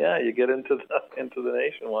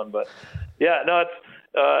one. But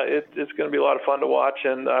it's going to be a lot of fun to watch,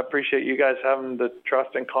 and I appreciate you guys having the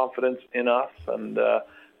trust and confidence in us. And we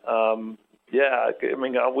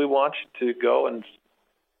want you to go and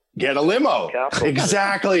get a limo.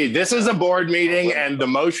 Exactly. This is a board meeting, and the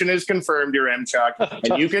motion is confirmed, your M-Chuck.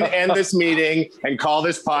 And you can end this meeting and call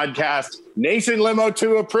this podcast Nation Limo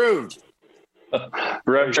 2 approved.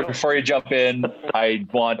 Before you jump in, I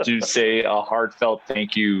want to say a heartfelt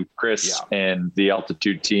thank you, Chris, and the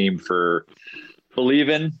Altitude team for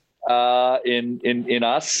believing in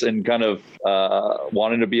us and kind of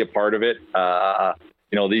wanting to be a part of it.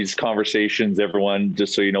 These conversations, everyone,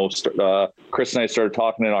 just so you know, Chris and I started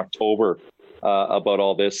talking in October about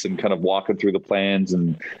all this and kind of walking through the plans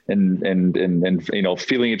and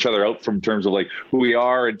feeling each other out from terms of like who we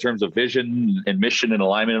are in terms of vision and mission and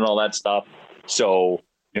alignment and all that stuff. So,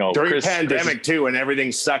 during Chris, pandemic too, and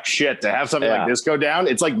everything sucks shit, to have something like this go down,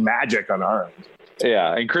 it's like magic on our end.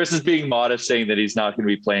 Yeah, and Chris is being modest, saying that he's not going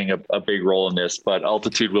to be playing a big role in this, but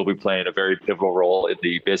Altitude will be playing a very pivotal role in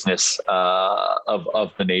the business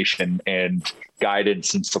of the nation and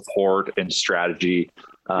guidance and support and strategy.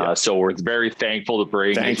 So we're very thankful to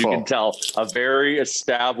bring, as you can tell, a very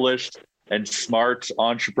established and smart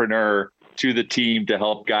entrepreneur to the team to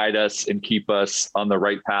help guide us and keep us on the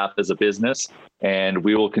right path as a business. And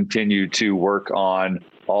we will continue to work on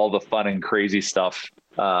all the fun and crazy stuff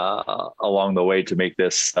along the way to make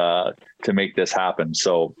this happen.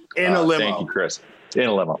 So in a limo. Thank you, Chris. In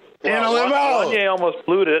a limo. In a limo. Wanya almost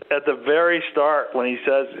blew it at the very start when he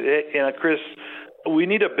says, Chris, we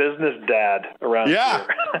need a business dad around here.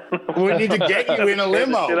 We need to get you in a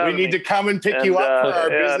limo. We need to come and pick you up for our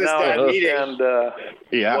business dad meeting. And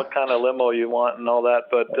what kind of limo you want and all that.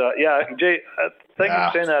 But Jay, thank you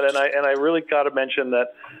for saying that. And I really got to mention that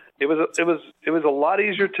it was a lot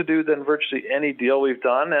easier to do than virtually any deal we've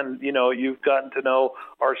done. And you've gotten to know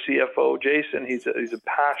our CFO Jason. He's a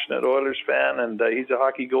passionate Oilers fan, and he's a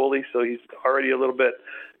hockey goalie, so he's already a little bit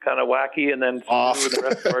kind of wacky. And then with the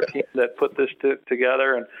rest of our team that put this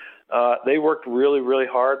together, and they worked really, really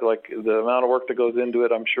hard. Like the amount of work that goes into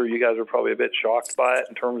it, I'm sure you guys are probably a bit shocked by it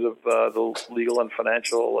in terms of the legal and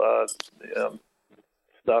financial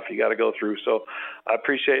stuff you got to go through. So I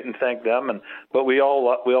appreciate and thank them. But we all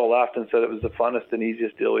laughed and said it was the funnest and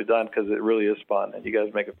easiest deal we've done, because it really is fun and you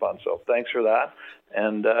guys make it fun. So thanks for that.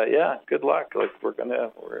 And good luck. Like we're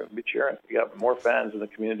gonna be cheering. We got more fans in the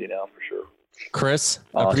community now for sure. Chris,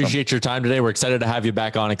 I appreciate your time today. We're excited to have you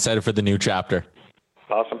back on. Excited for the new chapter.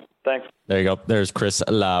 Awesome. Thanks. There you go. There's Chris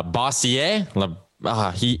Labossiere.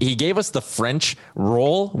 He gave us the French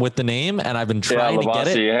roll with the name, and I've been trying to get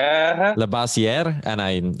it. Labossiere, and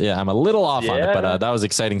I'm a little off on it, but that was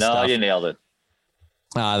exciting stuff. No, you nailed it.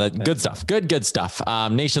 Good stuff. Good stuff.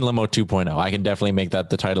 Nation Limo 2.0. I can definitely make that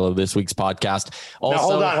the title of this week's podcast.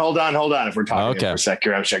 Also, now, hold on. If we're talking for a sec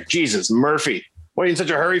here, I'm checking. Jesus, Murphy, what are you in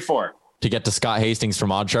such a hurry for? To get to Scott Hastings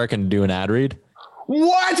from Oddshark and do an ad read.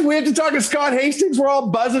 What? We have to talk to Scott Hastings? We're all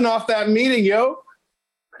buzzing off that meeting, yo.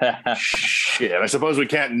 Shit, I suppose we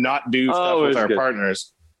can't not do stuff with our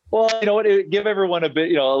partners. Well, you know what? Give everyone a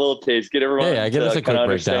bit, a little taste. Get everyone give us a quick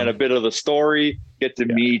understand a bit of the story, get to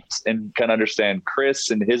meet and kind of understand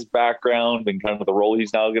Chris and his background and kind of the role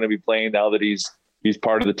he's now going to be playing now that he's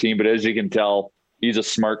part of the team. But as you can tell, he's a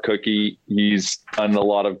smart cookie. He's done a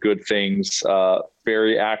lot of good things.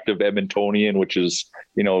 Very active Edmontonian, which is,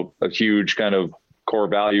 a huge kind of core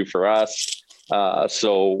value for us.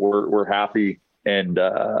 So we're happy and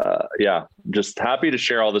just happy to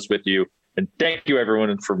share all this with you. And thank you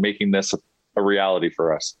everyone for making this a reality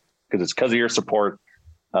for us, because it's because of your support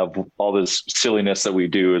of all this silliness that we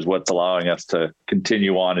do is what's allowing us to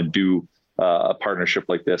continue on and do a partnership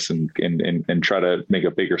like this and try to make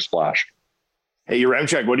a bigger splash. Hey,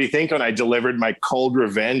 Yaremchuk, what do you think when I delivered my cold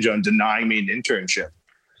revenge on denying me an internship?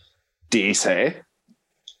 Dees, hey?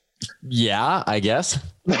 Yeah, I guess.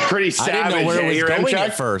 Pretty savage. I didn't know where it was going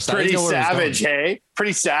at first. Pretty savage, hey?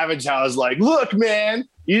 Pretty savage how I was like, look, man,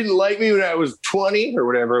 you didn't like me when I was 20 or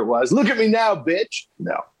whatever it was. Look at me now, bitch.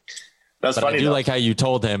 No. That's funny. I do like how you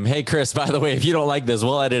told him, hey, Chris, by the way, if you don't like this,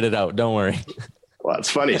 we'll edit it out. Don't worry. Well,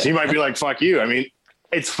 it's funny. So he might be like, fuck you. I mean,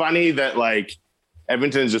 it's funny that like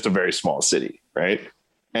Edmonton is just a very small city, right?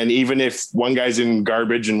 And even if one guy's in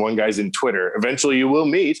garbage and one guy's in Twitter, eventually you will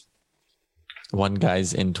meet. One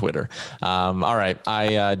guy's in Twitter. All right.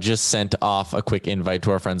 I just sent off a quick invite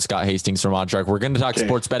to our friend Scott Hastings from Oddshark. We're going to talk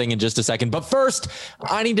sports betting in just a second. But first,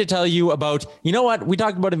 I need to tell you about, you know what? We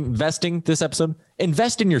talked about investing this episode.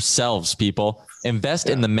 Invest in yourselves, people. Invest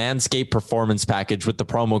in the Manscaped Performance Package with the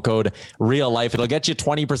promo code REALLIFE. It'll get you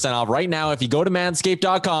 20% off right now. If you go to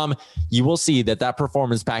manscaped.com, you will see that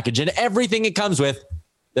Performance Package and everything it comes with.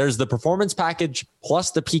 There's the Performance Package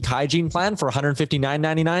plus the Peak Hygiene Plan for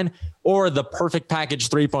 $159.99 or the Perfect Package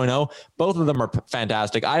 3.0. Both of them are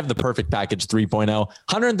fantastic. I have the Perfect Package 3.0.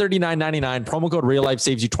 $139.99. Promo code REALLIFE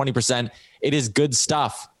saves you 20%. It is good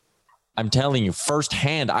stuff. I'm telling you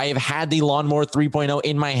firsthand, I have had the Lawnmower 3.0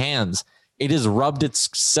 in my hands. It has rubbed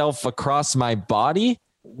itself across my body.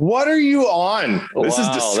 What are you on? This is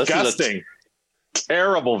disgusting.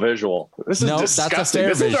 Terrible visual. This is disgusting.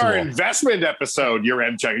 This is our investment episode.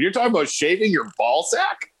 You're talking about shaving your ball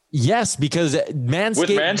sack? Yes, because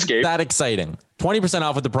Manscaped, that exciting. 20%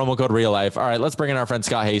 off with the promo code REALLIFE. All right, let's bring in our friend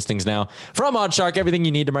Scott Hastings now from Oddshark. Everything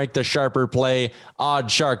you need to make the sharper play.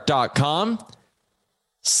 Oddshark.com.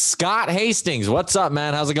 Scott Hastings, what's up,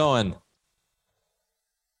 man? How's it going?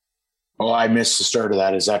 Oh, I missed the start of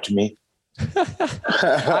that. Is that to me?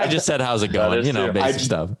 I just said, how's it going? Basic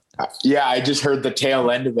stuff. Yeah, I just heard the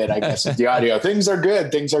tail end of it, I guess, of the audio. Things are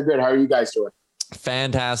good. How are you guys doing?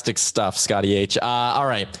 Fantastic stuff, Scotty H. All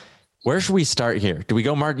right. Where should we start here? Do we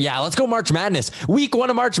go March? Yeah, let's go March Madness. Week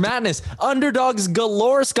 1 of March Madness. Underdogs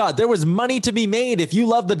galore, Scott. There was money to be made if you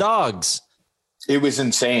love the dogs. It was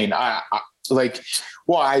insane. I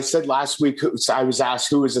said last week, I was asked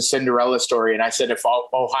who was a Cinderella story. And I said, if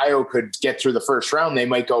Ohio could get through the first round, they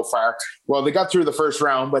might go far. Well, they got through the first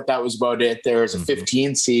round, but that was about it. There's a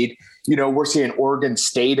 15 seed. We're seeing Oregon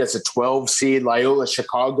State as a 12 seed, Loyola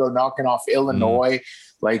Chicago knocking off Illinois.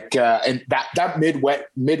 And that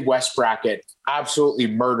Midwest bracket absolutely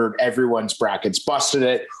murdered everyone's brackets, busted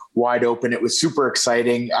it wide open. It was super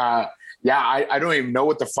exciting. I don't even know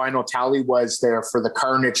what the final tally was there for the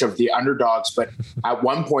carnage of the underdogs, but at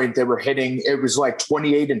one point they were hitting, it was like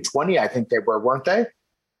 28-20. I think they were, weren't they?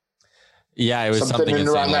 Yeah, it was something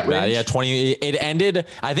insane like that. Yeah, 20. It ended.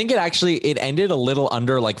 I think it ended a little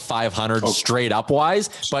under like 500 straight up wise,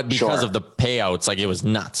 but because of the payouts, like it was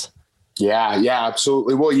nuts. Yeah,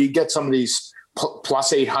 absolutely. Well, you get some of these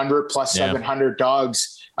plus 800, plus 700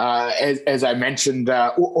 dogs. As I mentioned,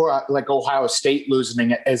 or like Ohio State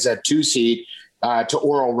losing as a 2 seed to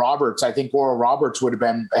Oral Roberts. I think Oral Roberts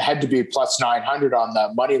had to be plus 900 on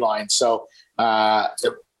the money line. So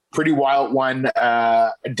pretty wild one.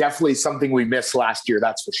 Definitely something we missed last year.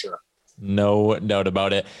 That's for sure. No doubt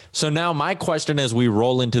about it. So now my question as we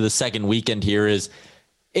roll into the second weekend here is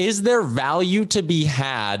there value to be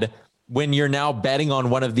had when you're now betting on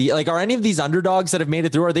one of the, are any of these underdogs that have made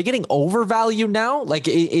it through, are they getting overvalued now? Like,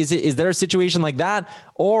 is there a situation like that?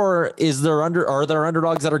 Or are there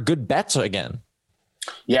underdogs that are good bets again?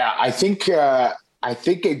 Yeah, I think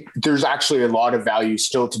there's actually a lot of value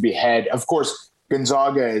still to be had. Of course,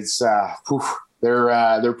 Gonzaga is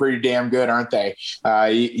they're pretty damn good, aren't they?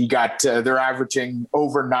 You got they're averaging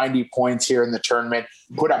over 90 points here in the tournament.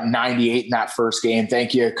 Put up 98 in that first game.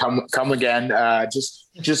 Thank you. Come again.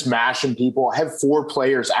 Just mashing people. Have 4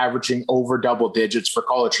 players averaging over double digits for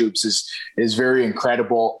college hoops is very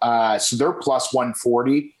incredible. So they're plus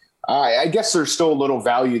 140. I guess there's still a little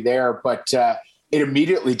value there, but it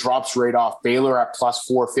immediately drops right off. Baylor at plus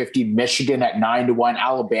 450, Michigan at 9-1,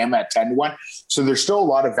 Alabama at 10-1. So there's still a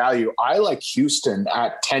lot of value. I like Houston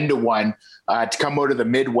at 10-1 to come out of the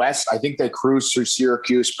Midwest. I think they cruise through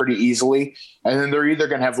Syracuse pretty easily. And then they're either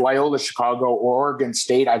going to have Loyola Chicago or Oregon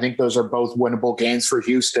State. I think those are both winnable games for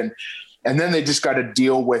Houston. And then they just got to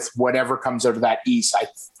deal with whatever comes out of that East.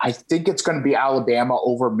 I think it's going to be Alabama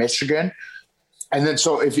over Michigan. And then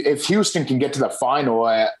so if Houston can get to the final,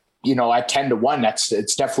 at 10-1,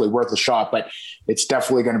 it's definitely worth a shot, but it's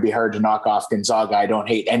definitely going to be hard to knock off Gonzaga. I don't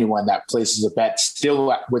hate anyone that places a bet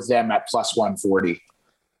still with them at plus 140.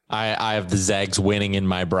 I have the Zags winning in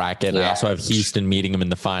my bracket. Yeah. I also have Houston meeting them in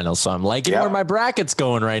the finals. So I'm liking where my bracket's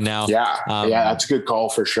going right now. Yeah. That's a good call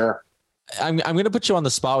for sure. I'm going to put you on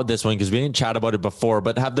the spot with this one because we didn't chat about it before,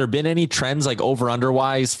 but have there been any trends like over under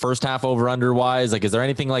wise, first half over under wise? Like, is there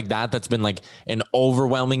anything like that's been like an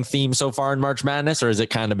overwhelming theme so far in March Madness, or has it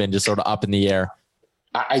kind of been just sort of up in the air?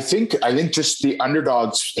 I think just the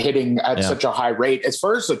underdogs hitting at such a high rate. As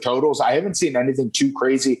far as the totals, I haven't seen anything too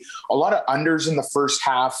crazy. A lot of unders in the first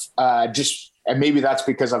half, and maybe that's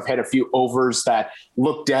because I've had a few overs that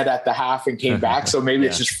looked dead at the half and came back. So maybe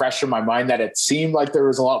it's just fresh in my mind that it seemed like there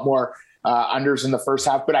was a lot more unders in the first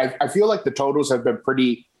half, but I feel like the totals have been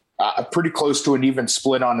pretty close to an even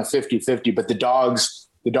split on a 50-50, but the dogs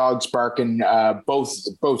barking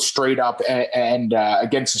both straight up and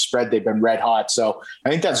against the spread, they've been red hot. So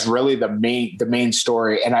I think that's really the main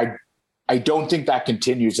story. And I don't think that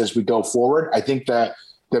continues as we go forward. I think the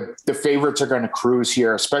favorites are going to cruise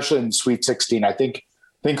here, especially in the Sweet 16. I think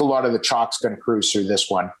a lot of the chalk's going to cruise through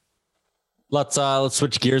this one. Let's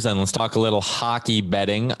switch gears and let's talk a little hockey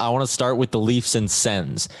betting. I want to start with the Leafs and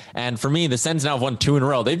Sens. And for me, the Sens now have won 2 in a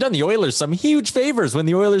row. They've done the Oilers some huge favors when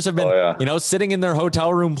the Oilers have been, sitting in their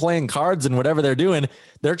hotel room playing cards and whatever they're doing.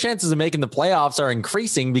 Their chances of making the playoffs are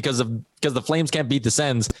increasing because the Flames can't beat the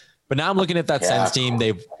Sens. But now I'm looking at that Sens team.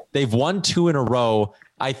 They've won 2 in a row.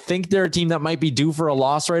 I think they're a team that might be due for a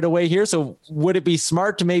loss right away here. So would it be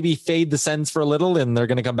smart to maybe fade the Sens for a little and they're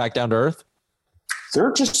going to come back down to earth?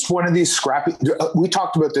 They're just one of these scrappy. We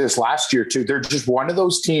talked about this last year too. They're just one of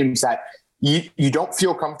those teams that you don't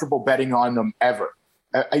feel comfortable betting on them ever.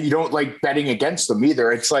 You don't like betting against them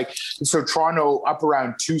either. It's like, so Toronto up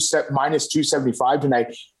around minus 275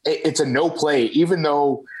 tonight. It's a no play, even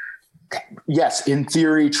though, yes, in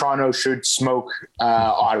theory, Toronto should smoke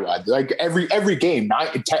Ottawa. Like every game,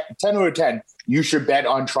 10 out of 10, you should bet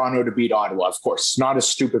on Toronto to beat Ottawa. Of course, it's not a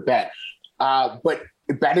stupid bet. But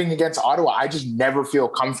betting against Ottawa, I just never feel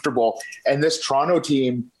comfortable. And this Toronto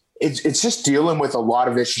team, it's just dealing with a lot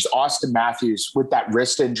of issues. Austin Matthews with that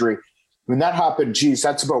wrist injury. When that happened,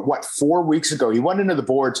 that's about 4 weeks ago. He went into the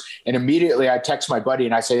boards and immediately I text my buddy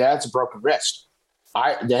and I say, that's a broken wrist.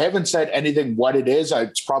 They haven't said anything what it is.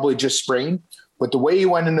 It's probably just sprained. But the way he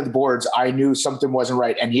went into the boards, I knew something wasn't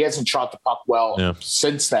right. And he hasn't shot the puck well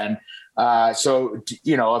since then. So,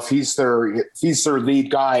 if he's their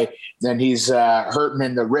lead guy, then he's hurting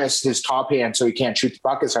in the wrist, his top hand, so he can't shoot the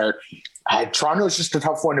puck as hard. Toronto's just a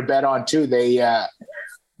tough one to bet on too. They're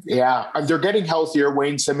getting healthier.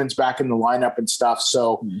 Wayne Simmons back in the lineup and stuff.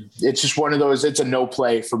 So it's just one of those, it's a no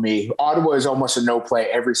play for me. Ottawa is almost a no play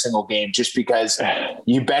every single game, just because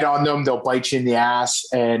you bet on them, they'll bite you in the ass,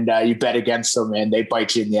 and you bet against them and they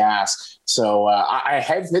bite you in the ass. So I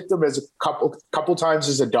have hit them as a couple times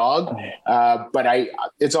as a dog, but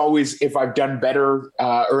it's always, if I've done better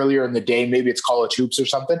earlier in the day, maybe it's college hoops or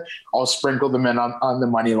something, I'll sprinkle them in on the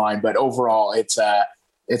money line. But overall, it's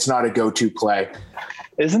not a go-to play.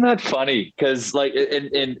 Isn't that funny? Because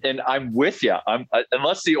and I'm with you.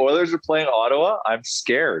 Unless the Oilers are playing Ottawa, I'm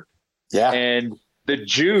scared. Yeah, and the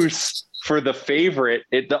juice for the favorite,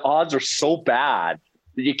 the odds are so bad.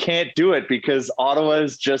 You can't do it because Ottawa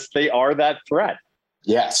is they are that threat.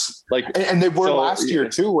 Yes. And they were last year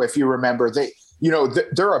too. If you remember,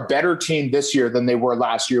 they're a better team this year than they were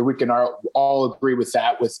last year. We can all agree with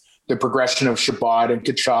that, with the progression of Shabbat and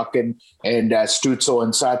Tkachuk and Stützle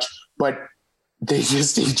and such, but you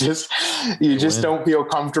just don't feel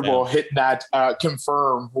comfortable hitting that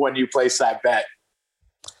confirm when you place that bet.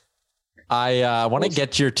 I want to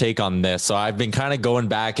get your take on this. So I've been kind of going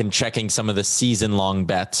back and checking some of the season-long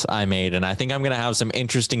bets I made, and I think I'm going to have some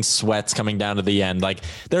interesting sweats coming down to the end. Like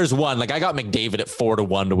there's one, like I got McDavid at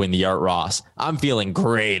 4-1 to win the Art Ross. I'm feeling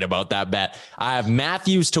great about that bet. I have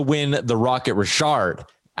Matthews to win the Rocket Richard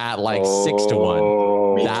at like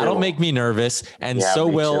 6-1. That'll make me nervous. And so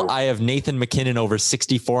will I have Nathan McKinnon over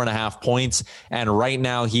 64.5 points. And right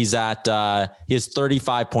now he has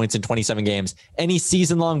 35 points in 27 games. Any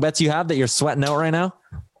season long bets you have that you're sweating out right now?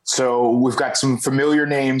 So we've got some familiar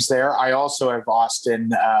names there. I also have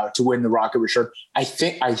Austin to win the Rocket Richard. I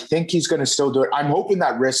think he's going to still do it. I'm hoping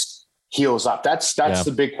that wrist heals up. That's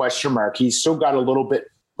the big question mark. He's still got a little bit.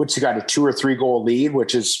 What's he got, a 2 or 3 goal lead,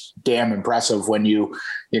 which is damn impressive when you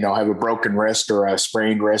have a broken wrist or a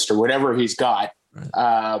sprained wrist or whatever he's got.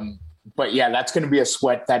 But yeah, that's going to be a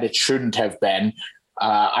sweat that it shouldn't have been.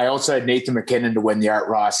 I also had Nathan McKinnon to win the Art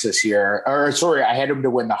Ross this year, I had him to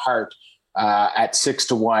win the Hart at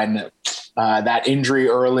 6-1. That injury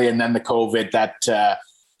early and then the COVID that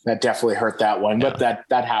definitely hurt that one, but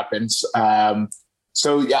that happens.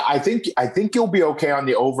 So yeah, I think you'll be okay on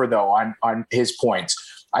the over though on his points.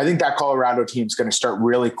 I think that Colorado team is going to start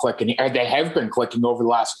really clicking. They have been clicking over the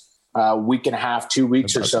last week and a half, 2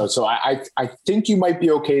 weeks or so. So I think you might be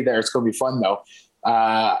okay there. It's going to be fun though.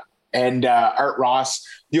 And Art Ross,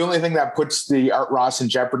 the only thing that puts the Art Ross in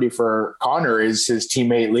jeopardy for Connor is his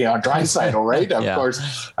teammate Leon Draisaitl, right? Of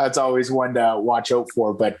course, that's always one to watch out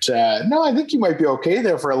for. But no, I think you might be okay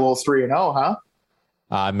there for a little 3-0, huh?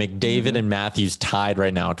 McDavid and Matthews tied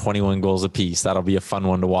right now, 21 goals apiece. That'll be a fun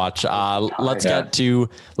one to watch. Let's get to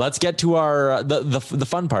our the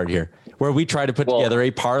fun part here, where we try to put together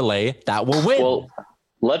a parlay that will win. Well,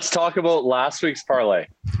 let's talk about last week's parlay.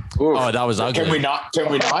 Oof. Oh, that was ugly. Can we not?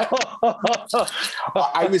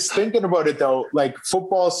 I was thinking about it though, like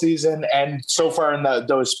football season, and so far in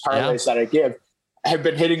those parlays that I give have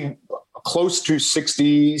been hitting close to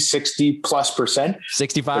 60+ percent,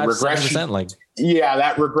 65% like. Yeah,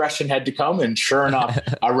 that regression had to come, and sure enough,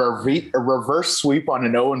 a reverse sweep on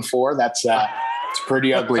an 0-4. That's it's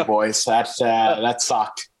pretty ugly, boys. That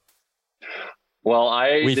sucked. Well,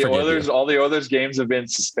 all the Oilers games have been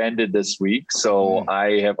suspended this week, so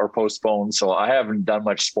or postponed. So I haven't done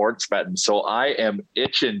much sports betting. So I am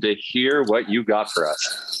itching to hear what you got for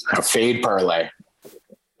us. A fade parlay.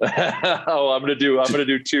 I'm gonna do 2. I'm gonna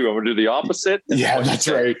do the opposite. Yeah, that's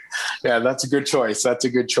right. Yeah, that's a good choice.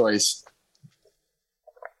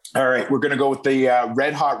 All right, we're going to go with the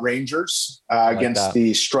Red Hot Rangers against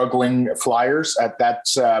the struggling Flyers at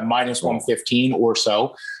that's minus 115 or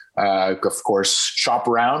so. Of course, shop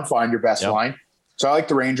around, find your best line. So I like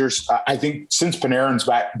the Rangers. I think since Panarin's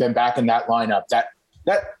been back in that lineup,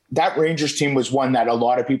 that Rangers team was one that a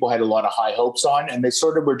lot of people had a lot of high hopes on, and they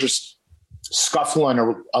sort of were just scuffling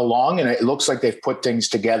along, and it looks like they've put things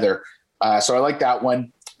together. So I like that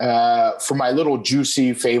one. For my little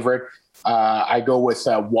juicy favorite, I go with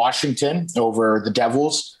Washington over the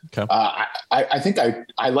Devils. Okay. I think I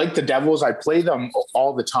like the Devils. I play them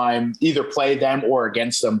all the time, either play them or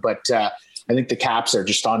against them. But I think the Caps are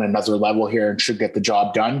just on another level here and should get the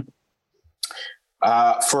job done.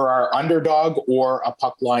 For our underdog or a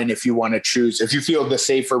puck line, if you want to choose, if you feel the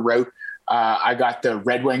safer route, I got the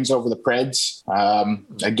Red Wings over the Preds.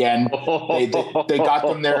 Again, they got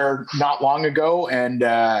them there not long ago, and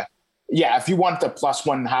if you want the plus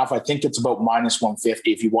 1.5, I think it's about minus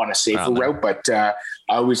 150 if you want a safer route. But I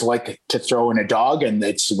always like to throw in a dog, and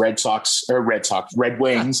it's Red Wings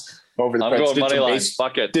over the Preds. Money line.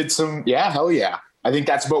 Fuck it. Hell yeah. I think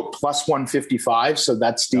that's about plus 155, so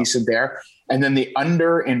that's decent there. And then the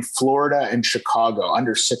under in Florida and Chicago,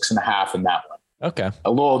 under 6.5 in that one. Okay.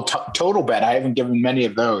 A little total bet. I haven't given many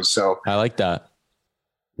of those, so I like that.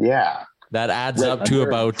 Yeah. That adds up to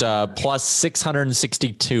about plus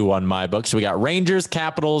 662 on my book. So we got Rangers,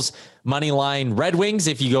 Capitals, money line, Red Wings.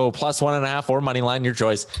 If you go plus 1.5 or money line, your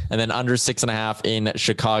choice, and then under 6.5 in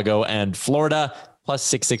Chicago and Florida, plus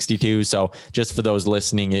 662. So just for those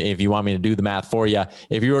listening, if you want me to do the math for you,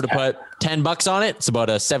 if you were to put $10 on it, it's about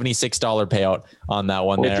a $76 payout on that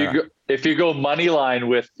one. If you go money line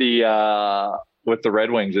with the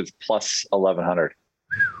Red Wings, it's plus 1,100.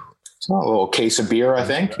 A little case of beer, I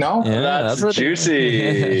think. No, that's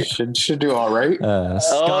juicy. should do all right. I've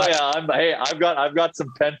got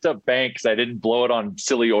some pent up bank because I didn't blow it on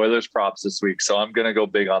silly Oilers props this week, so I'm gonna go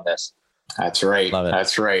big on this. That's right.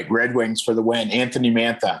 That's right. Red Wings for the win. Anthony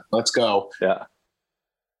Mantha, let's go. Yeah.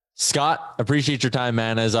 Scott, appreciate your time,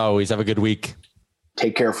 man. As always, have a good week.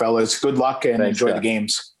 Take care, fellas. Good luck and enjoy the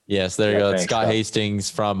games. Yes, there you go. It's Scott Hastings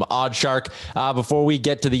from Oddshark. Before we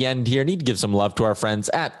get to the end here, need to give some love to our friends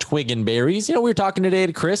at Twig and Berries. We were talking today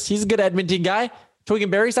to Chris. He's a good Edmonton guy. Twig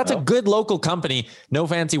and Berries, that's a good local company. No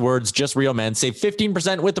fancy words, just real men. Save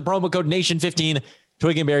 15% with the promo code NATION15.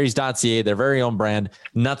 twigandberries.ca, their very own brand.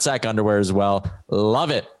 Nutsack underwear as well.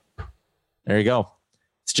 Love it. There you go.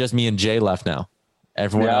 It's just me and Jay left now.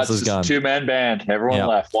 Everyone else is gone. Two-man band. Everyone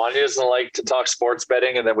left. Wanya doesn't like to talk sports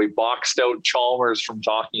betting, and then we boxed out Chalmers from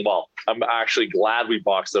talking. Well, I'm actually glad we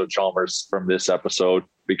boxed out Chalmers from this episode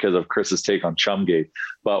because of Chris's take on Chumgate.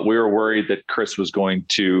 But we were worried that Chris was going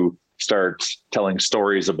to start telling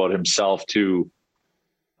stories about himself to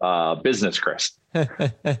business Chris. And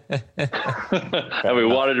we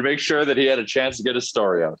wanted to make sure that he had a chance to get his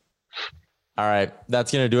story out. All right.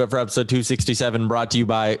 That's going to do it for episode 267, brought to you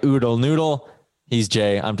by Oodle Noodle. He's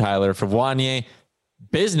Jay. I'm Tyler. For Wanye,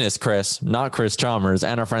 business Chris, not Chris Chalmers,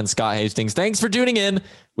 and our friend Scott Hastings. Thanks for tuning in.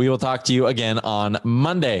 We will talk to you again on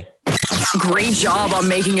Monday. Great job on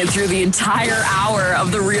making it through the entire hour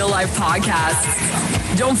of the Real Life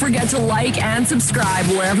Podcast. Don't forget to like and subscribe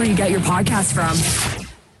wherever you get your podcast from.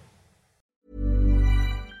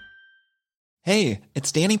 Hey,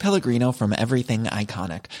 it's Danny Pellegrino from Everything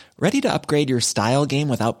Iconic. Ready to upgrade your style game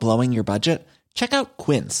without blowing your budget? Check out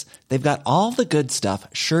Quince. They've got all the good stuff,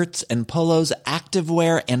 shirts and polos,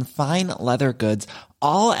 activewear, and fine leather goods,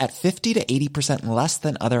 all at 50 to 80% less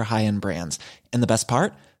than other high-end brands. And the best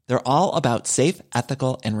part? They're all about safe,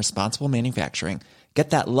 ethical, and responsible manufacturing.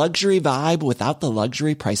 Get that luxury vibe without the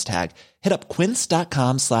luxury price tag. Hit up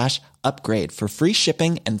quince.com/upgrade for free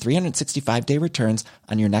shipping and 365-day returns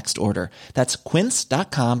on your next order. That's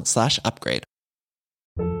quince.com/upgrade.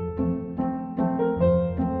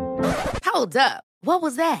 Hold up. What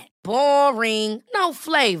was that? Boring. No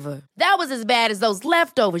flavor. That was as bad as those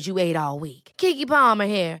leftovers you ate all week. Keke Palmer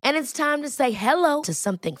here. And it's time to say hello to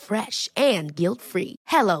something fresh and guilt-free.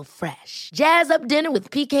 Hello Fresh. Jazz up dinner with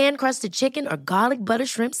pecan-crusted chicken or garlic butter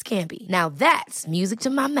shrimp scampi. Now that's music to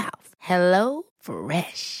my mouth. Hello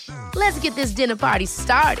Fresh. Let's get this dinner party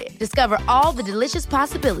started. Discover all the delicious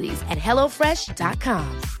possibilities at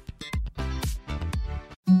HelloFresh.com.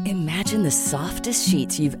 Imagine the softest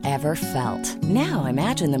sheets you've ever felt. Now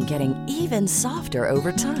imagine them getting even softer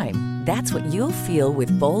over time. That's what you'll feel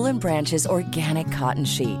with Boll & Branch's organic cotton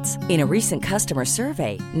sheets. In a recent customer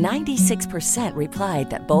survey, 96% replied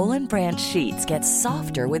that Boll & Branch sheets get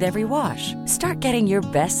softer with every wash. Start getting your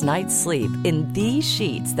best night's sleep in these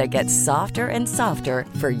sheets that get softer and softer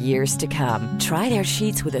for years to come. Try their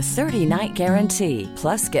sheets with a 30-night guarantee.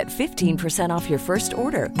 Plus, get 15% off your first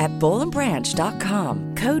order at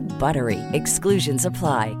bollandbranch.com. Code BUTTERY. Exclusions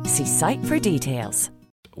apply. See site for details.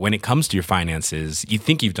 When it comes to your finances, you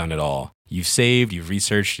think you've done it all. You've saved, you've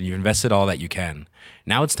researched, and you've invested all that you can.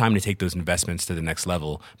 Now it's time to take those investments to the next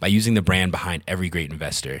level by using the brand behind every great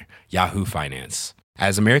investor, Yahoo Finance.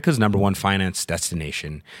 As America's #1 finance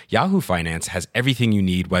destination, Yahoo Finance has everything you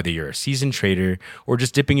need, whether you're a seasoned trader or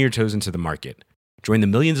just dipping your toes into the market. Join the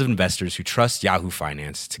millions of investors who trust Yahoo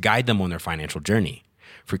Finance to guide them on their financial journey.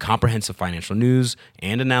 For comprehensive financial news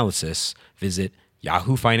and analysis, visit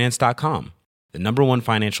yahoofinance.com. The #1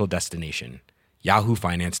 financial destination,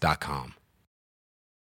 yahoofinance.com.